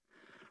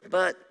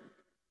 But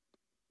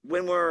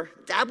when we're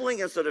dabbling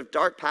in sort of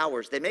dark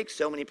powers, they make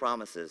so many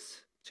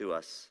promises to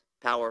us.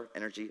 Power,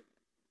 energy,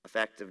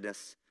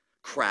 effectiveness,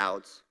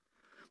 crowds.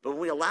 But when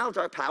we allow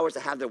dark powers to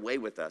have their way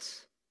with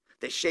us,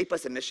 they shape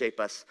us and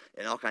misshape us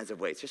in all kinds of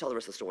ways. Here's how the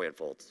rest of the story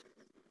unfolds.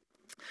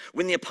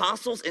 When the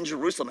apostles in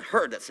Jerusalem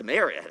heard that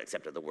Samaria had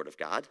accepted the word of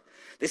God,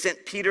 they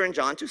sent Peter and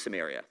John to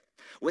Samaria.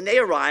 When they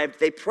arrived,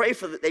 they prayed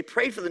for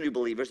the new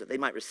believers that they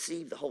might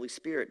receive the Holy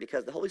Spirit,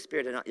 because the Holy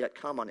Spirit had not yet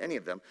come on any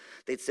of them.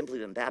 They'd simply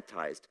been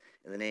baptized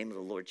in the name of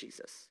the Lord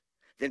Jesus.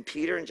 Then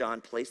Peter and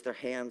John placed their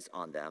hands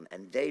on them,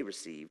 and they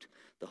received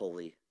the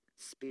Holy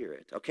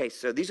Spirit. Okay,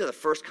 so these are the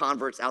first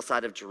converts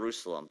outside of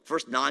Jerusalem,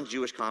 first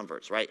non-Jewish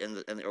converts, right, in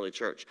the early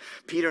church.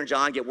 Peter and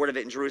John get word of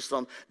it in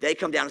Jerusalem. They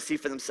come down to see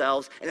for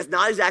themselves, and it's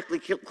not exactly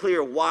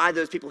clear why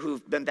those people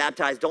who've been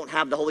baptized don't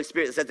have the Holy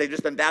Spirit. It says they've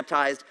just been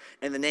baptized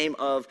in the name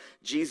of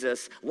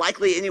Jesus.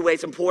 Likely, anyway,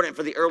 it's important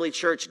for the early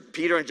church,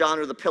 Peter and John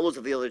are the pillars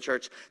of the early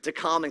church, to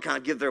come and kind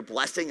of give their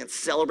blessing and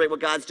celebrate what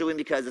God's doing,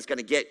 because it's going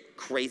to get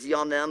crazy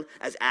on them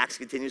as Acts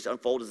continues to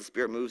unfold, as the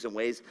Spirit moves in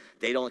ways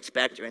they don't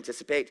expect or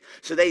anticipate.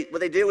 So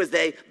what they do is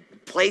they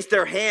place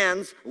their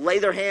hands, lay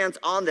their hands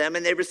on them,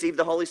 and they receive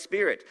the Holy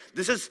Spirit.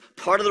 This is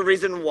part of the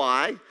reason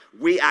why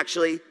we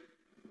actually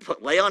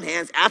lay on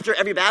hands after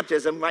every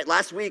baptism, right?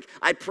 Last week,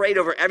 I prayed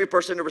over every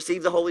person to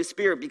receive the Holy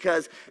Spirit,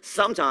 because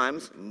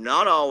sometimes,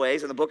 not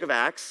always, in the book of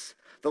Acts,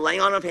 the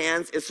laying on of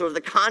hands is sort of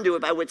the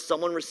conduit by which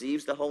someone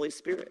receives the Holy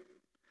Spirit.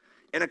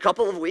 In a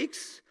couple of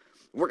weeks,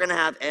 we're going to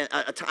have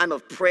a time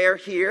of prayer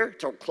here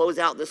to close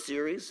out this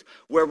series,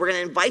 where we're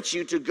going to invite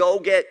you to go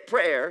get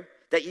prayer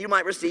that you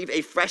might receive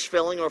a fresh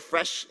filling or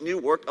fresh new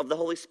work of the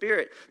Holy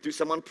Spirit through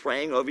someone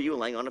praying over you and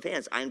laying on of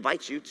hands. I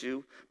invite you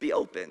to be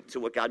open to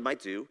what God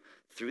might do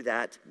through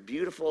that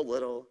beautiful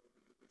little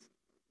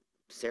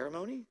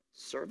ceremony,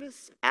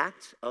 service,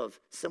 act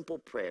of simple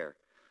prayer,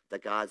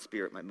 that God's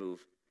Spirit might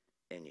move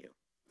in you.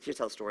 Here's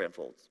how the story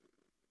unfolds.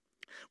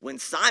 When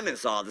Simon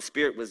saw the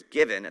Spirit was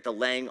given at the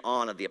laying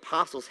on of the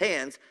apostles'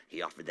 hands,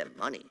 he offered them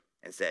money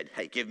and said,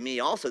 "Hey, give me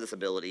also this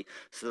ability,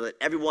 so that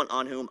everyone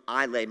on whom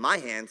I lay my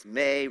hands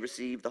may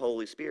receive the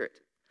Holy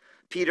Spirit."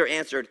 Peter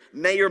answered,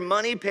 "May your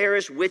money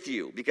perish with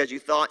you, because you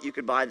thought you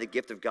could buy the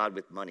gift of God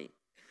with money.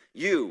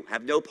 You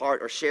have no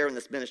part or share in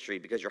this ministry,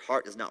 because your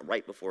heart is not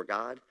right before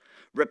God.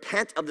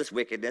 Repent of this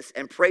wickedness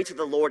and pray to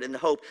the Lord in the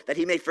hope that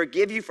he may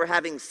forgive you for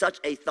having such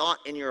a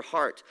thought in your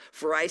heart.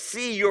 For I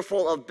see you're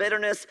full of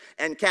bitterness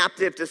and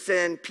captive to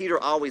sin." Peter,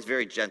 always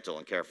very gentle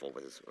and careful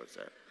with his words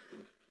there.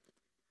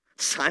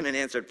 Simon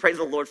answered, "Praise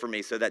the Lord for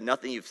me, so that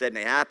nothing you've said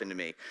may happen to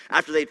me."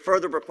 After they'd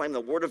further proclaimed the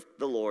word of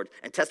the Lord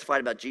and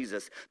testified about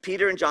Jesus,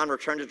 Peter and John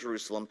returned to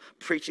Jerusalem,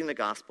 preaching the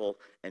gospel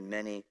in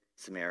many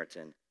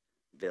Samaritan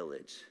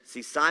villages.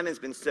 See, Simon's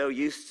been so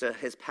used to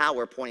his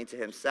power pointing to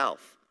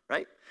himself,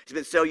 right? He's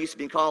been so used to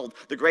being called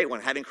the great one,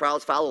 having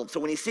crowds follow him.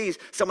 So when he sees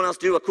someone else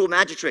do a cool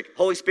magic trick,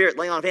 Holy Spirit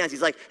laying on of hands,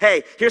 he's like,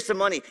 "Hey, here's some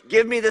money.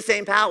 Give me the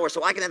same power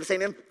so I can have the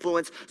same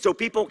influence, so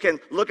people can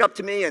look up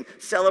to me and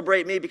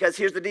celebrate me." Because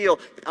here's the deal.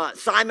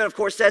 Simon, of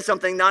course, says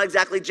something not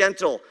exactly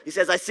gentle. He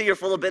says, "I see you're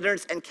full of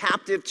bitterness and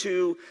captive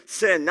to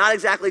sin." Not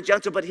exactly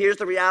gentle, but here's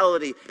the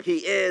reality.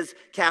 He is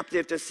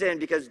captive to sin,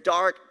 because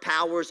dark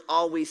powers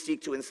always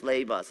seek to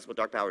enslave us. That's what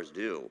dark powers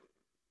do.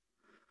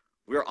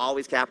 We're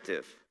always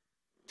captive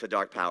to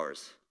dark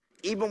powers.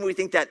 Even when we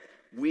think that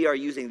we are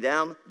using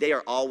them, they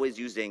are always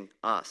using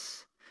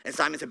us. And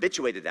Simon's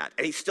habituated that,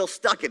 and he's still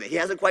stuck in it. He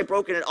hasn't quite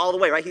broken it all the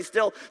way, right? He's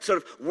still sort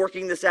of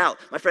working this out.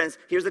 My friends,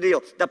 here's the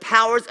deal. The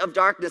powers of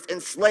darkness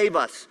enslave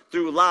us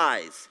through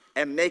lies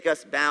and make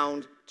us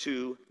bound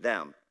to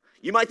them.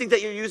 You might think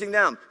that you're using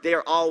them. They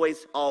are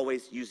always,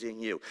 always using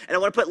you. And I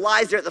want to put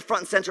lies there at the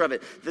front and center of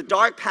it. The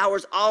dark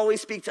powers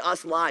always speak to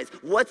us lies.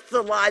 What's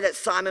the lie that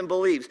Simon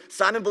believes?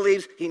 Simon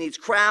believes he needs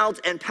crowds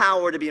and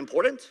power to be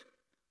important.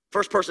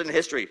 First person in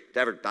history to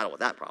ever battle with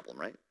that problem,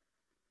 right?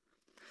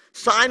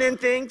 Simon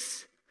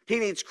thinks he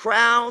needs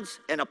crowds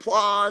and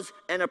applause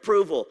and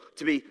approval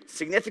to be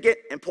significant,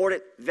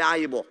 important,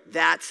 valuable.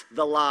 That's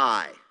the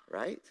lie,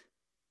 right?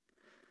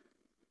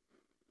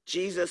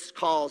 Jesus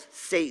calls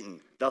Satan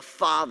the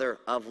father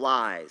of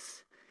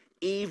lies.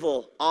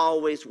 Evil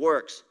always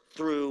works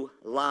through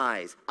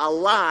lies. A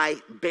lie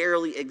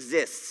barely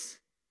exists.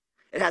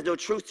 It has no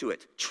truth to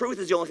it. Truth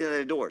is the only thing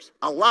that endures.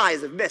 A lie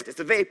is a mist. It's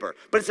a vapor.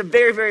 But it's a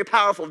very, very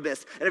powerful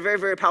mist and a very,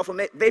 very powerful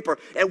vapor.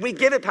 And we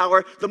give it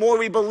power the more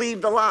we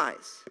believe the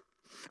lies.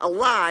 A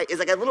lie is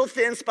like a little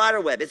thin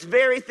spider web. It's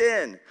very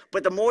thin.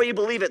 But the more you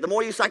believe it, the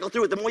more you cycle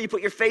through it, the more you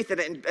put your faith in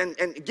it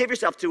and give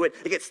yourself to it,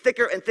 it gets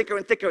thicker and thicker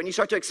and thicker. And you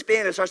start to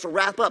expand. It starts to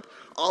wrap up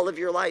all of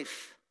your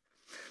life.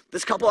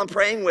 This couple I'm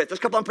praying with,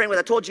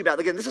 I told you about.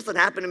 Again, this doesn't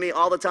happen to me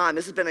all the time.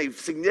 This has been a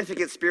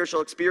significant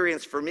spiritual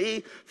experience for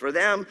me, for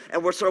them,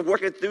 and we're sort of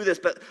working through this.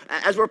 But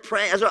as we're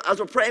praying,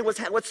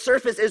 what's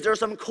surfaced is there are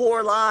some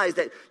core lies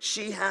that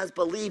she has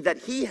believed, that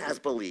he has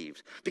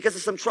believed. Because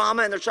of some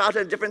trauma in their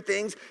childhood and different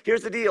things,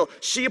 here's the deal.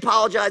 She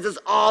apologizes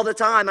all the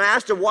time. And I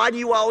asked her, why do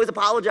you always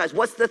apologize?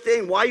 What's the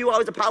thing? Why are you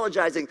always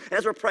apologizing? And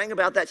as we're praying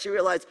about that, she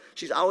realized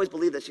she's always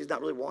believed that she's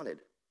not really wanted.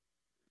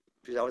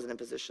 She's always in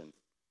imposition.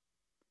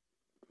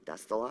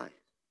 That's the lie.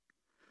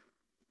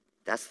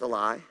 That's the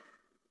lie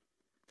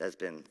that's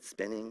been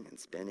spinning and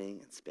spinning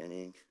and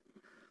spinning,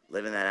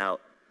 living that out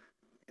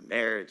in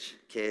marriage,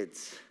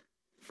 kids,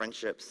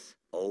 friendships,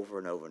 over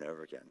and over and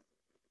over again.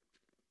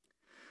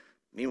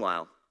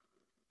 Meanwhile,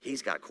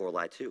 he's got a core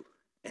lie too.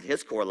 And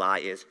his core lie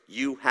is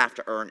you have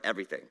to earn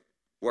everything.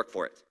 Work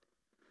for it.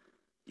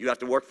 You have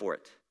to work for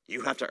it.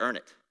 You have to earn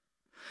it.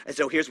 And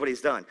so here's what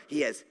he's done.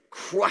 He has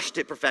crushed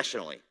it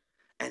professionally,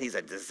 and he's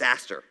a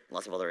disaster in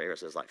lots of other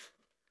areas of his life.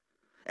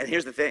 And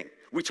here's the thing.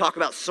 We talk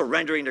about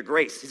surrendering to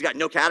grace. He's got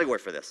no category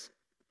for this.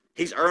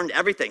 He's earned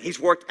everything. He's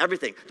worked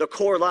everything. The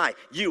core lie,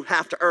 you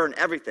have to earn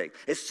everything.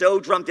 It's so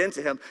drummed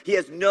into him. He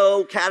has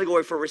no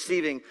category for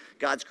receiving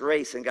God's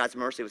grace and God's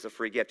mercy was a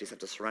free gift. He just has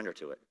to surrender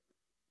to it.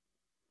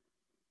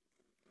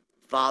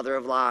 Father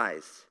of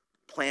lies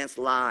plants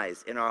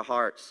lies in our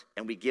hearts,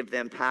 and we give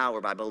them power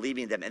by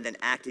believing them and then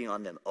acting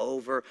on them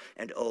over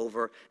and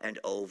over and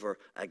over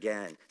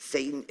again.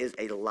 Satan is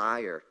a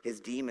liar. His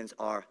demons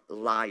are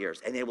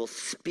liars, and they will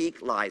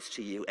speak lies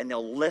to you, and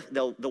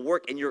they'll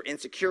work in your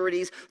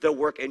insecurities, they'll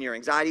work in your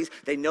anxieties,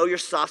 they know your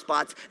soft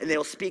spots, and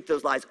they'll speak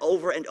those lies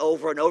over and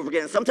over and over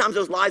again. And sometimes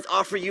those lies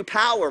offer you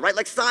power, right?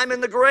 Like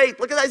Simon the Great.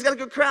 Look at that, he's got a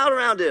good crowd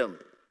around him.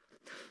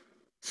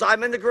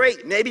 Simon the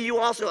Great, maybe you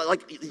also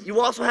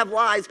have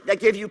lies that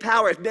give you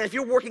power. If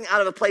you're working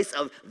out of a place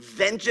of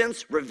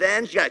vengeance,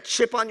 revenge, you got a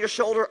chip on your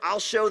shoulder, I'll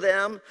show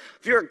them.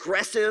 If you're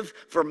aggressive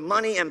for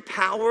money and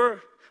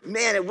power,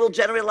 man, it will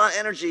generate a lot of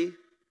energy.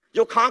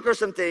 You'll conquer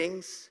some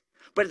things,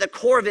 but at the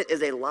core of it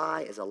is a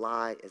lie, is a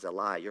lie, is a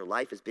lie. Your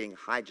life is being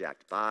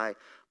hijacked by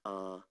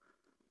a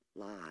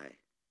lie.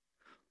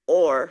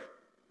 Or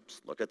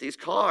just look at these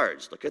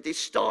cards, look at these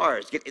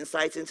stars, get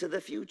insights into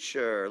the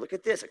future. Look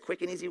at this, a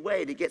quick and easy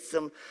way to get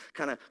some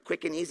kind of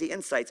quick and easy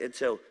insights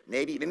into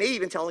maybe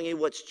even telling you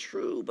what's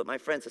true. But my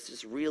friends, it's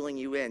just reeling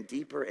you in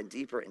deeper and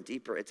deeper and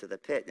deeper into the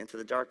pit, into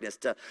the darkness,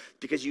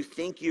 because you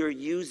think you're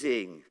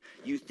using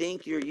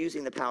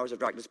the powers of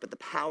darkness, but the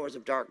powers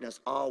of darkness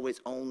always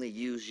only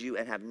use you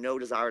and have no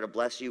desire to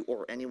bless you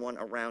or anyone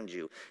around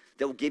you.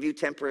 They'll give you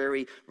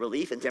temporary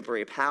relief and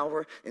temporary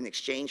power in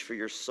exchange for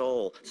your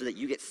soul so that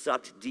you get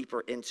sucked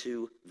deeper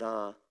into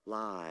the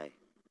lie.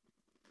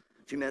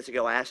 A few minutes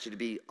ago, I asked you to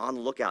be on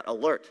the lookout,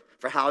 alert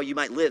for how you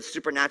might live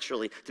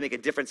supernaturally to make a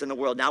difference in the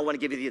world. Now I want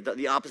to give you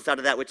the opposite side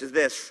of that, which is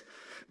this.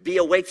 Be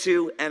awake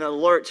to and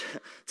alert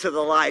to the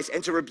lies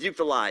and to rebuke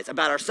the lies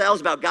about ourselves,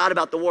 about God,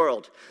 about the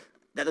world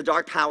that the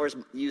dark powers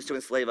use to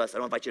enslave us. I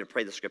want to invite you to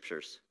pray the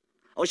scriptures.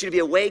 I want you to be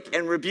awake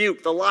and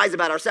rebuke the lies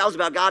about ourselves,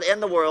 about God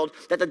and the world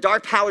that the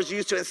dark powers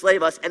use to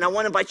enslave us. And I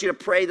want to invite you to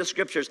pray the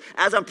scriptures.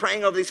 As I'm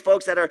praying over these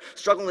folks that are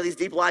struggling with these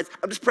deep lies,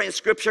 I'm just praying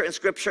scripture and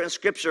scripture and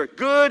scripture.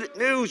 Good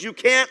news. You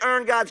can't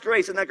earn God's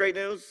grace. Isn't that great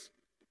news?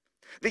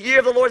 The year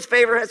of the Lord's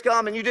favor has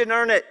come and you didn't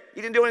earn it.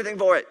 You didn't do anything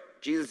for it.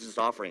 Jesus is just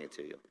offering it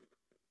to you.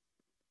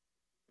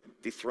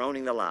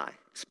 Dethroning the lie,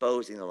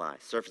 exposing the lie,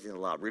 surfacing the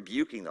lie,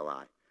 rebuking the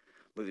lie,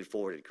 moving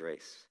forward in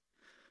grace.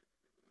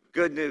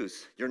 Good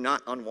news. You're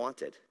not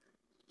unwanted.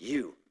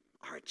 You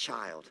are a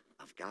child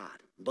of God,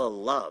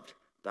 beloved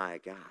by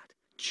God,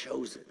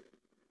 chosen.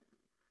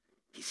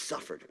 He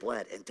suffered,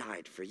 bled, and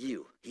died for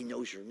you. He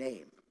knows your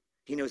name.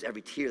 He knows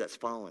every tear that's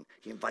fallen.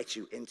 He invites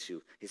you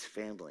into his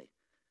family.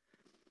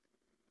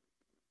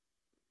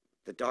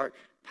 The dark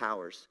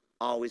powers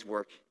always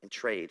work and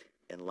trade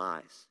in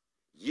lies.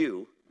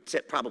 You,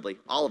 probably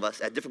all of us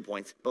at different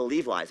points,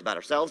 believe lies about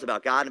ourselves,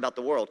 about God, and about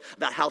the world,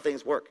 about how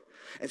things work.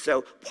 And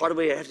so part of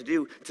what we have to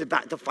do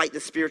to fight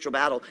this spiritual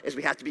battle is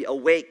we have to be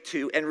awake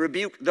to and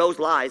rebuke those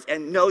lies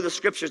and know the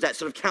scriptures that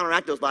sort of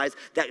counteract those lies,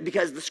 that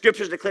because the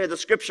scriptures declare the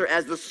scripture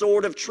as the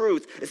sword of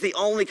truth. It's the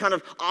only kind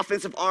of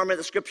offensive armor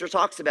the scripture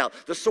talks about.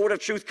 The sword of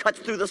truth cuts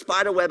through the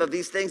spider web of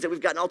these things that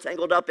we've gotten all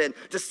tangled up in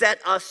to set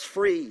us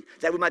free,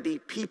 that we might be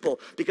people.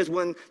 Because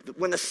when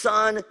the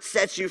Son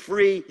sets you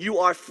free, you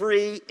are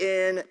free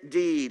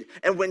indeed.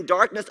 And when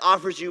darkness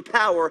offers you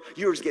power,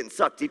 you're just getting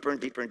sucked deeper and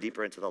deeper and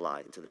deeper into the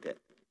lie, into the pit.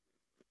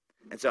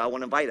 And so I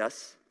want to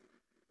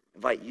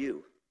invite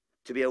you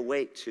to be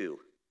awake to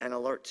and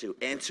alert to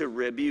and to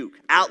rebuke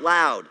out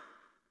loud,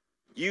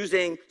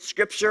 using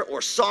scripture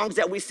or songs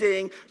that we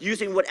sing,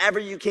 using whatever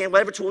you can,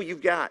 whatever tool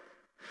you've got,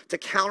 to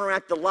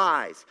counteract the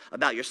lies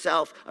about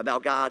yourself,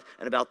 about God,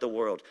 and about the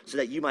world, so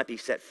that you might be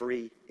set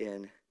free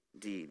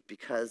indeed.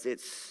 Because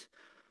it's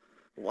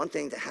one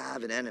thing to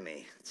have an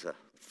enemy. It's a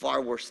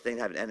far worse thing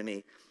to have an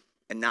enemy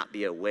and not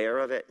be aware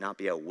of it, not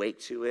be awake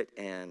to it,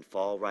 and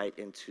fall right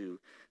into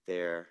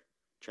their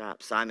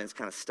trap. Simon's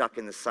kind of stuck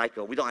in this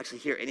cycle. We don't actually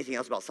hear anything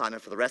else about Simon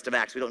for the rest of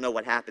Acts. We don't know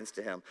what happens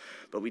to him.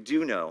 But we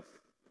do know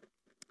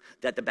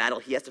that the battle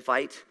he has to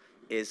fight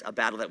is a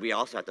battle that we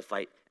also have to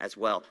fight as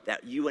well,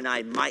 that you and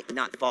I might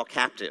not fall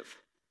captive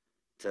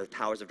to the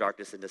powers of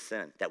darkness and to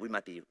sin, that we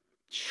might be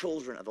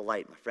children of the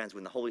light, my friends.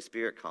 When the Holy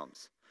Spirit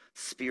comes,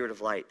 Spirit of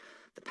light,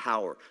 the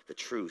power, the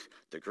truth,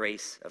 the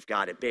grace of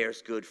God, it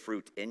bears good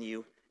fruit in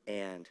you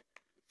and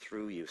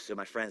through you. So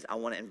my friends, I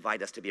want to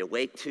invite us to be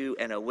awake to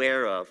and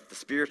aware of the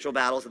spiritual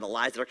battles and the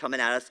lies that are coming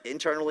at us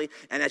internally.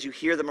 And as you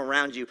hear them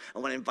around you, I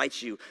want to invite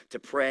you to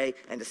pray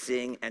and to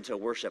sing and to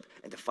worship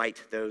and to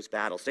fight those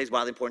battles. Today's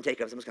Wildly Important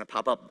Takeoffs. I'm just going to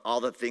pop up all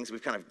the things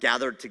we've kind of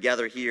gathered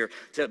together here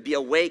to be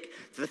awake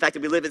to the fact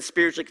that we live in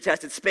spiritually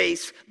contested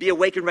space, be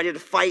awake and ready to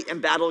fight and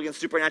battle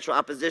against supernatural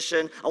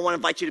opposition. I want to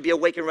invite you to be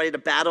awake and ready to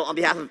battle on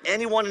behalf of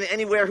anyone and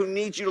anywhere who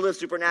needs you to live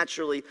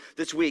supernaturally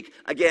this week.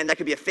 Again, that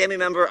could be a family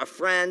member, a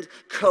friend,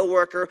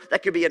 coworker.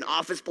 That could be an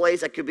office place.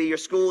 That could be your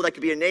school. That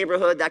could be a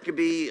neighborhood. That could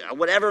be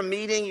whatever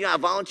meeting, you got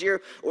a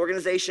volunteer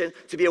organization,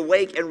 to be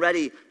awake and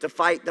ready to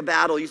fight the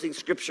battle using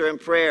scripture and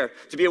prayer,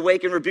 to be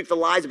awake and rebuke the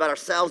lies about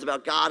ourselves,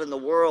 about God and the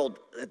world,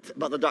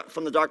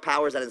 from the dark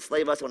powers that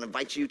enslave us. I want to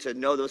invite you to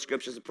know those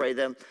scriptures and pray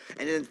them.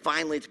 And then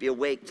finally, to be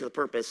awake to the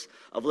purpose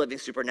of living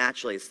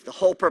supernaturally. It's the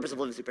whole purpose of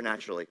living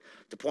supernaturally,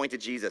 to point to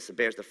Jesus. It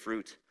bears the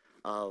fruit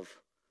of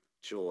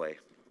joy.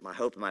 My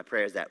hope and my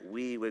prayer is that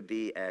we would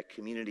be a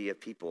community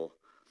of people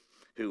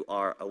who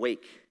are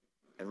awake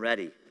and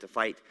ready to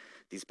fight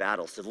these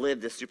battles, to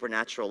live this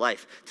supernatural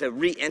life, to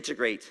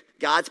reintegrate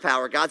God's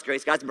power, God's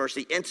grace, God's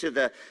mercy into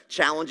the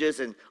challenges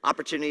and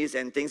opportunities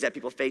and things that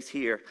people face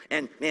here.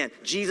 And man,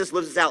 Jesus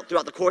lives this out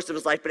throughout the course of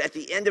his life, but at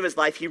the end of his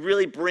life, he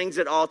really brings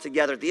it all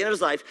together. At the end of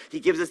his life, he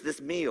gives us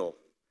this meal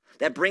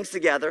that brings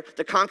together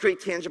the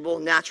concrete, tangible,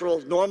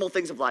 natural, normal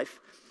things of life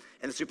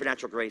and the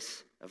supernatural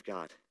grace of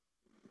God.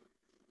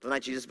 The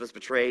night Jesus was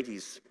betrayed,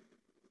 he's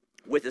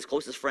with his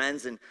closest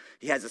friends, and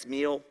he has this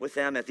meal with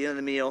them. At the end of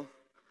the meal,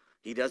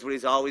 he does what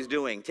he's always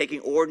doing,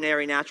 taking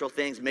ordinary natural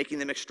things, making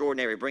them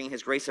extraordinary, bringing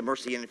his grace and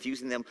mercy and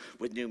infusing them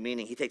with new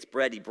meaning. He takes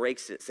bread, he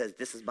breaks it, says,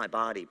 "This is my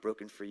body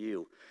broken for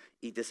you.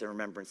 Eat this in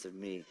remembrance of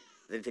me."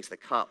 Then he takes the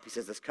cup. He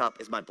says, "This cup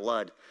is my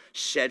blood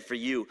shed for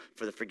you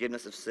for the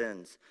forgiveness of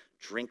sins.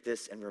 Drink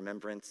this in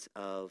remembrance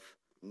of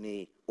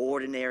me."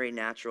 Ordinary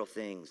natural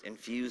things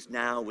infused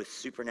now with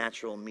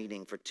supernatural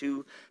meaning. For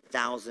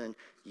 2,000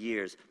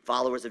 years,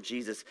 followers of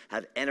Jesus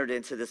have entered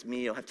into this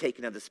meal, have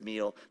taken of this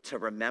meal to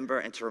remember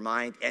and to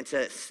remind and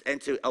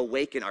to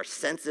awaken our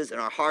senses and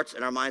our hearts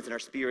and our minds and our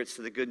spirits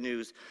to the good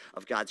news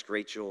of God's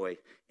great joy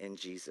in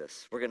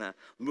Jesus. We're going to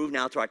move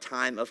now to our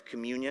time of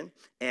communion,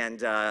 and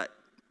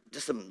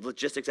just some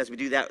logistics as we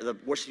do that. The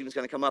worship team is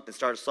going to come up and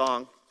start a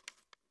song,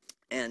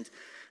 and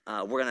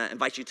we're going to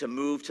invite you to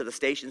move to the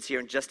stations here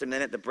in just a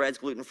minute. The bread's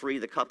gluten-free.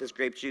 The cup is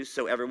grape juice,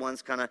 so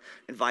everyone's kind of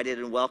invited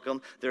and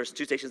welcome. There's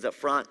 2 stations up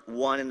front,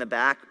 1 in the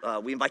back.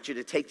 We invite you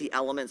to take the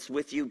elements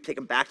with you, take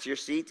them back to your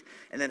seat,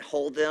 and then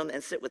hold them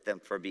and sit with them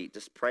for a beat.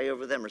 Just pray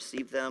over them,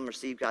 receive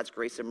God's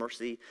grace and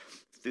mercy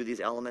through these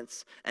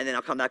elements. And then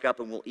I'll come back up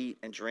and we'll eat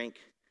and drink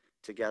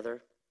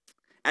together.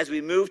 As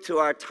we move to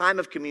our time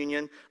of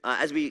communion,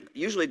 as we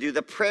usually do,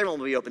 the prayer room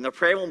will be open. The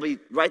prayer room will be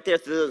right there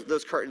through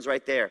those curtains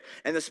right there.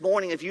 And this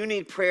morning, if you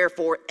need prayer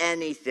for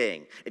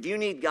anything, if you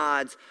need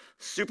God's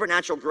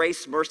supernatural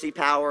grace, mercy,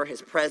 power,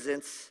 his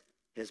presence,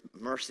 his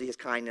mercy, his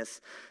kindness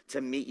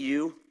to meet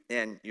you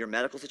in your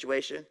medical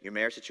situation, your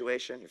marriage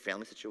situation, your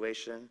family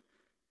situation,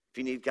 if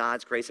you need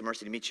God's grace and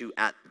mercy to meet you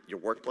at your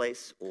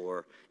workplace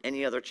or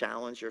any other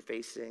challenge you're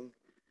facing,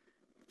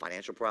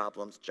 financial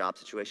problems, job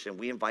situation,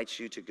 we invite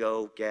you to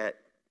go get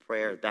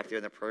prayer back there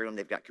in the prayer room.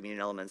 They've got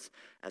communion elements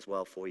as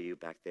well for you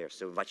back there.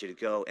 So we invite you to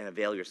go and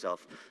avail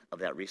yourself of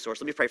that resource.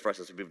 Let me pray for us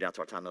as we move down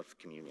to our time of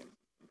communion.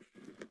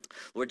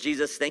 Lord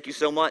Jesus, thank you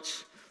so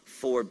much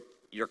for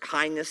your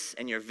kindness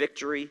and your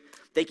victory.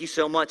 Thank you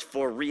so much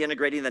for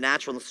reintegrating the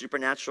natural and the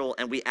supernatural.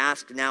 And we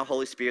ask now,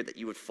 Holy Spirit, that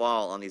you would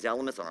fall on these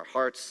elements, on our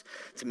hearts,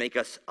 to make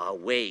us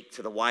awake,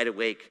 to the wide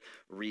awake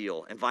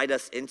real. Invite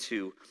us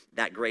into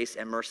that grace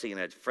and mercy in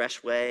a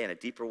fresh way, in a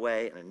deeper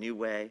way, in a new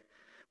way.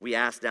 We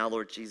ask now,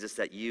 Lord Jesus,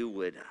 that you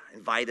would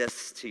invite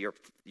us to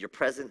your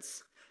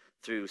presence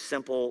through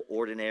simple,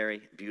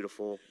 ordinary,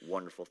 beautiful,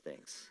 wonderful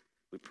things.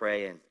 We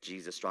pray in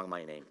Jesus' strong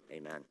mighty name.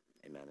 Amen,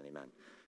 amen, and amen.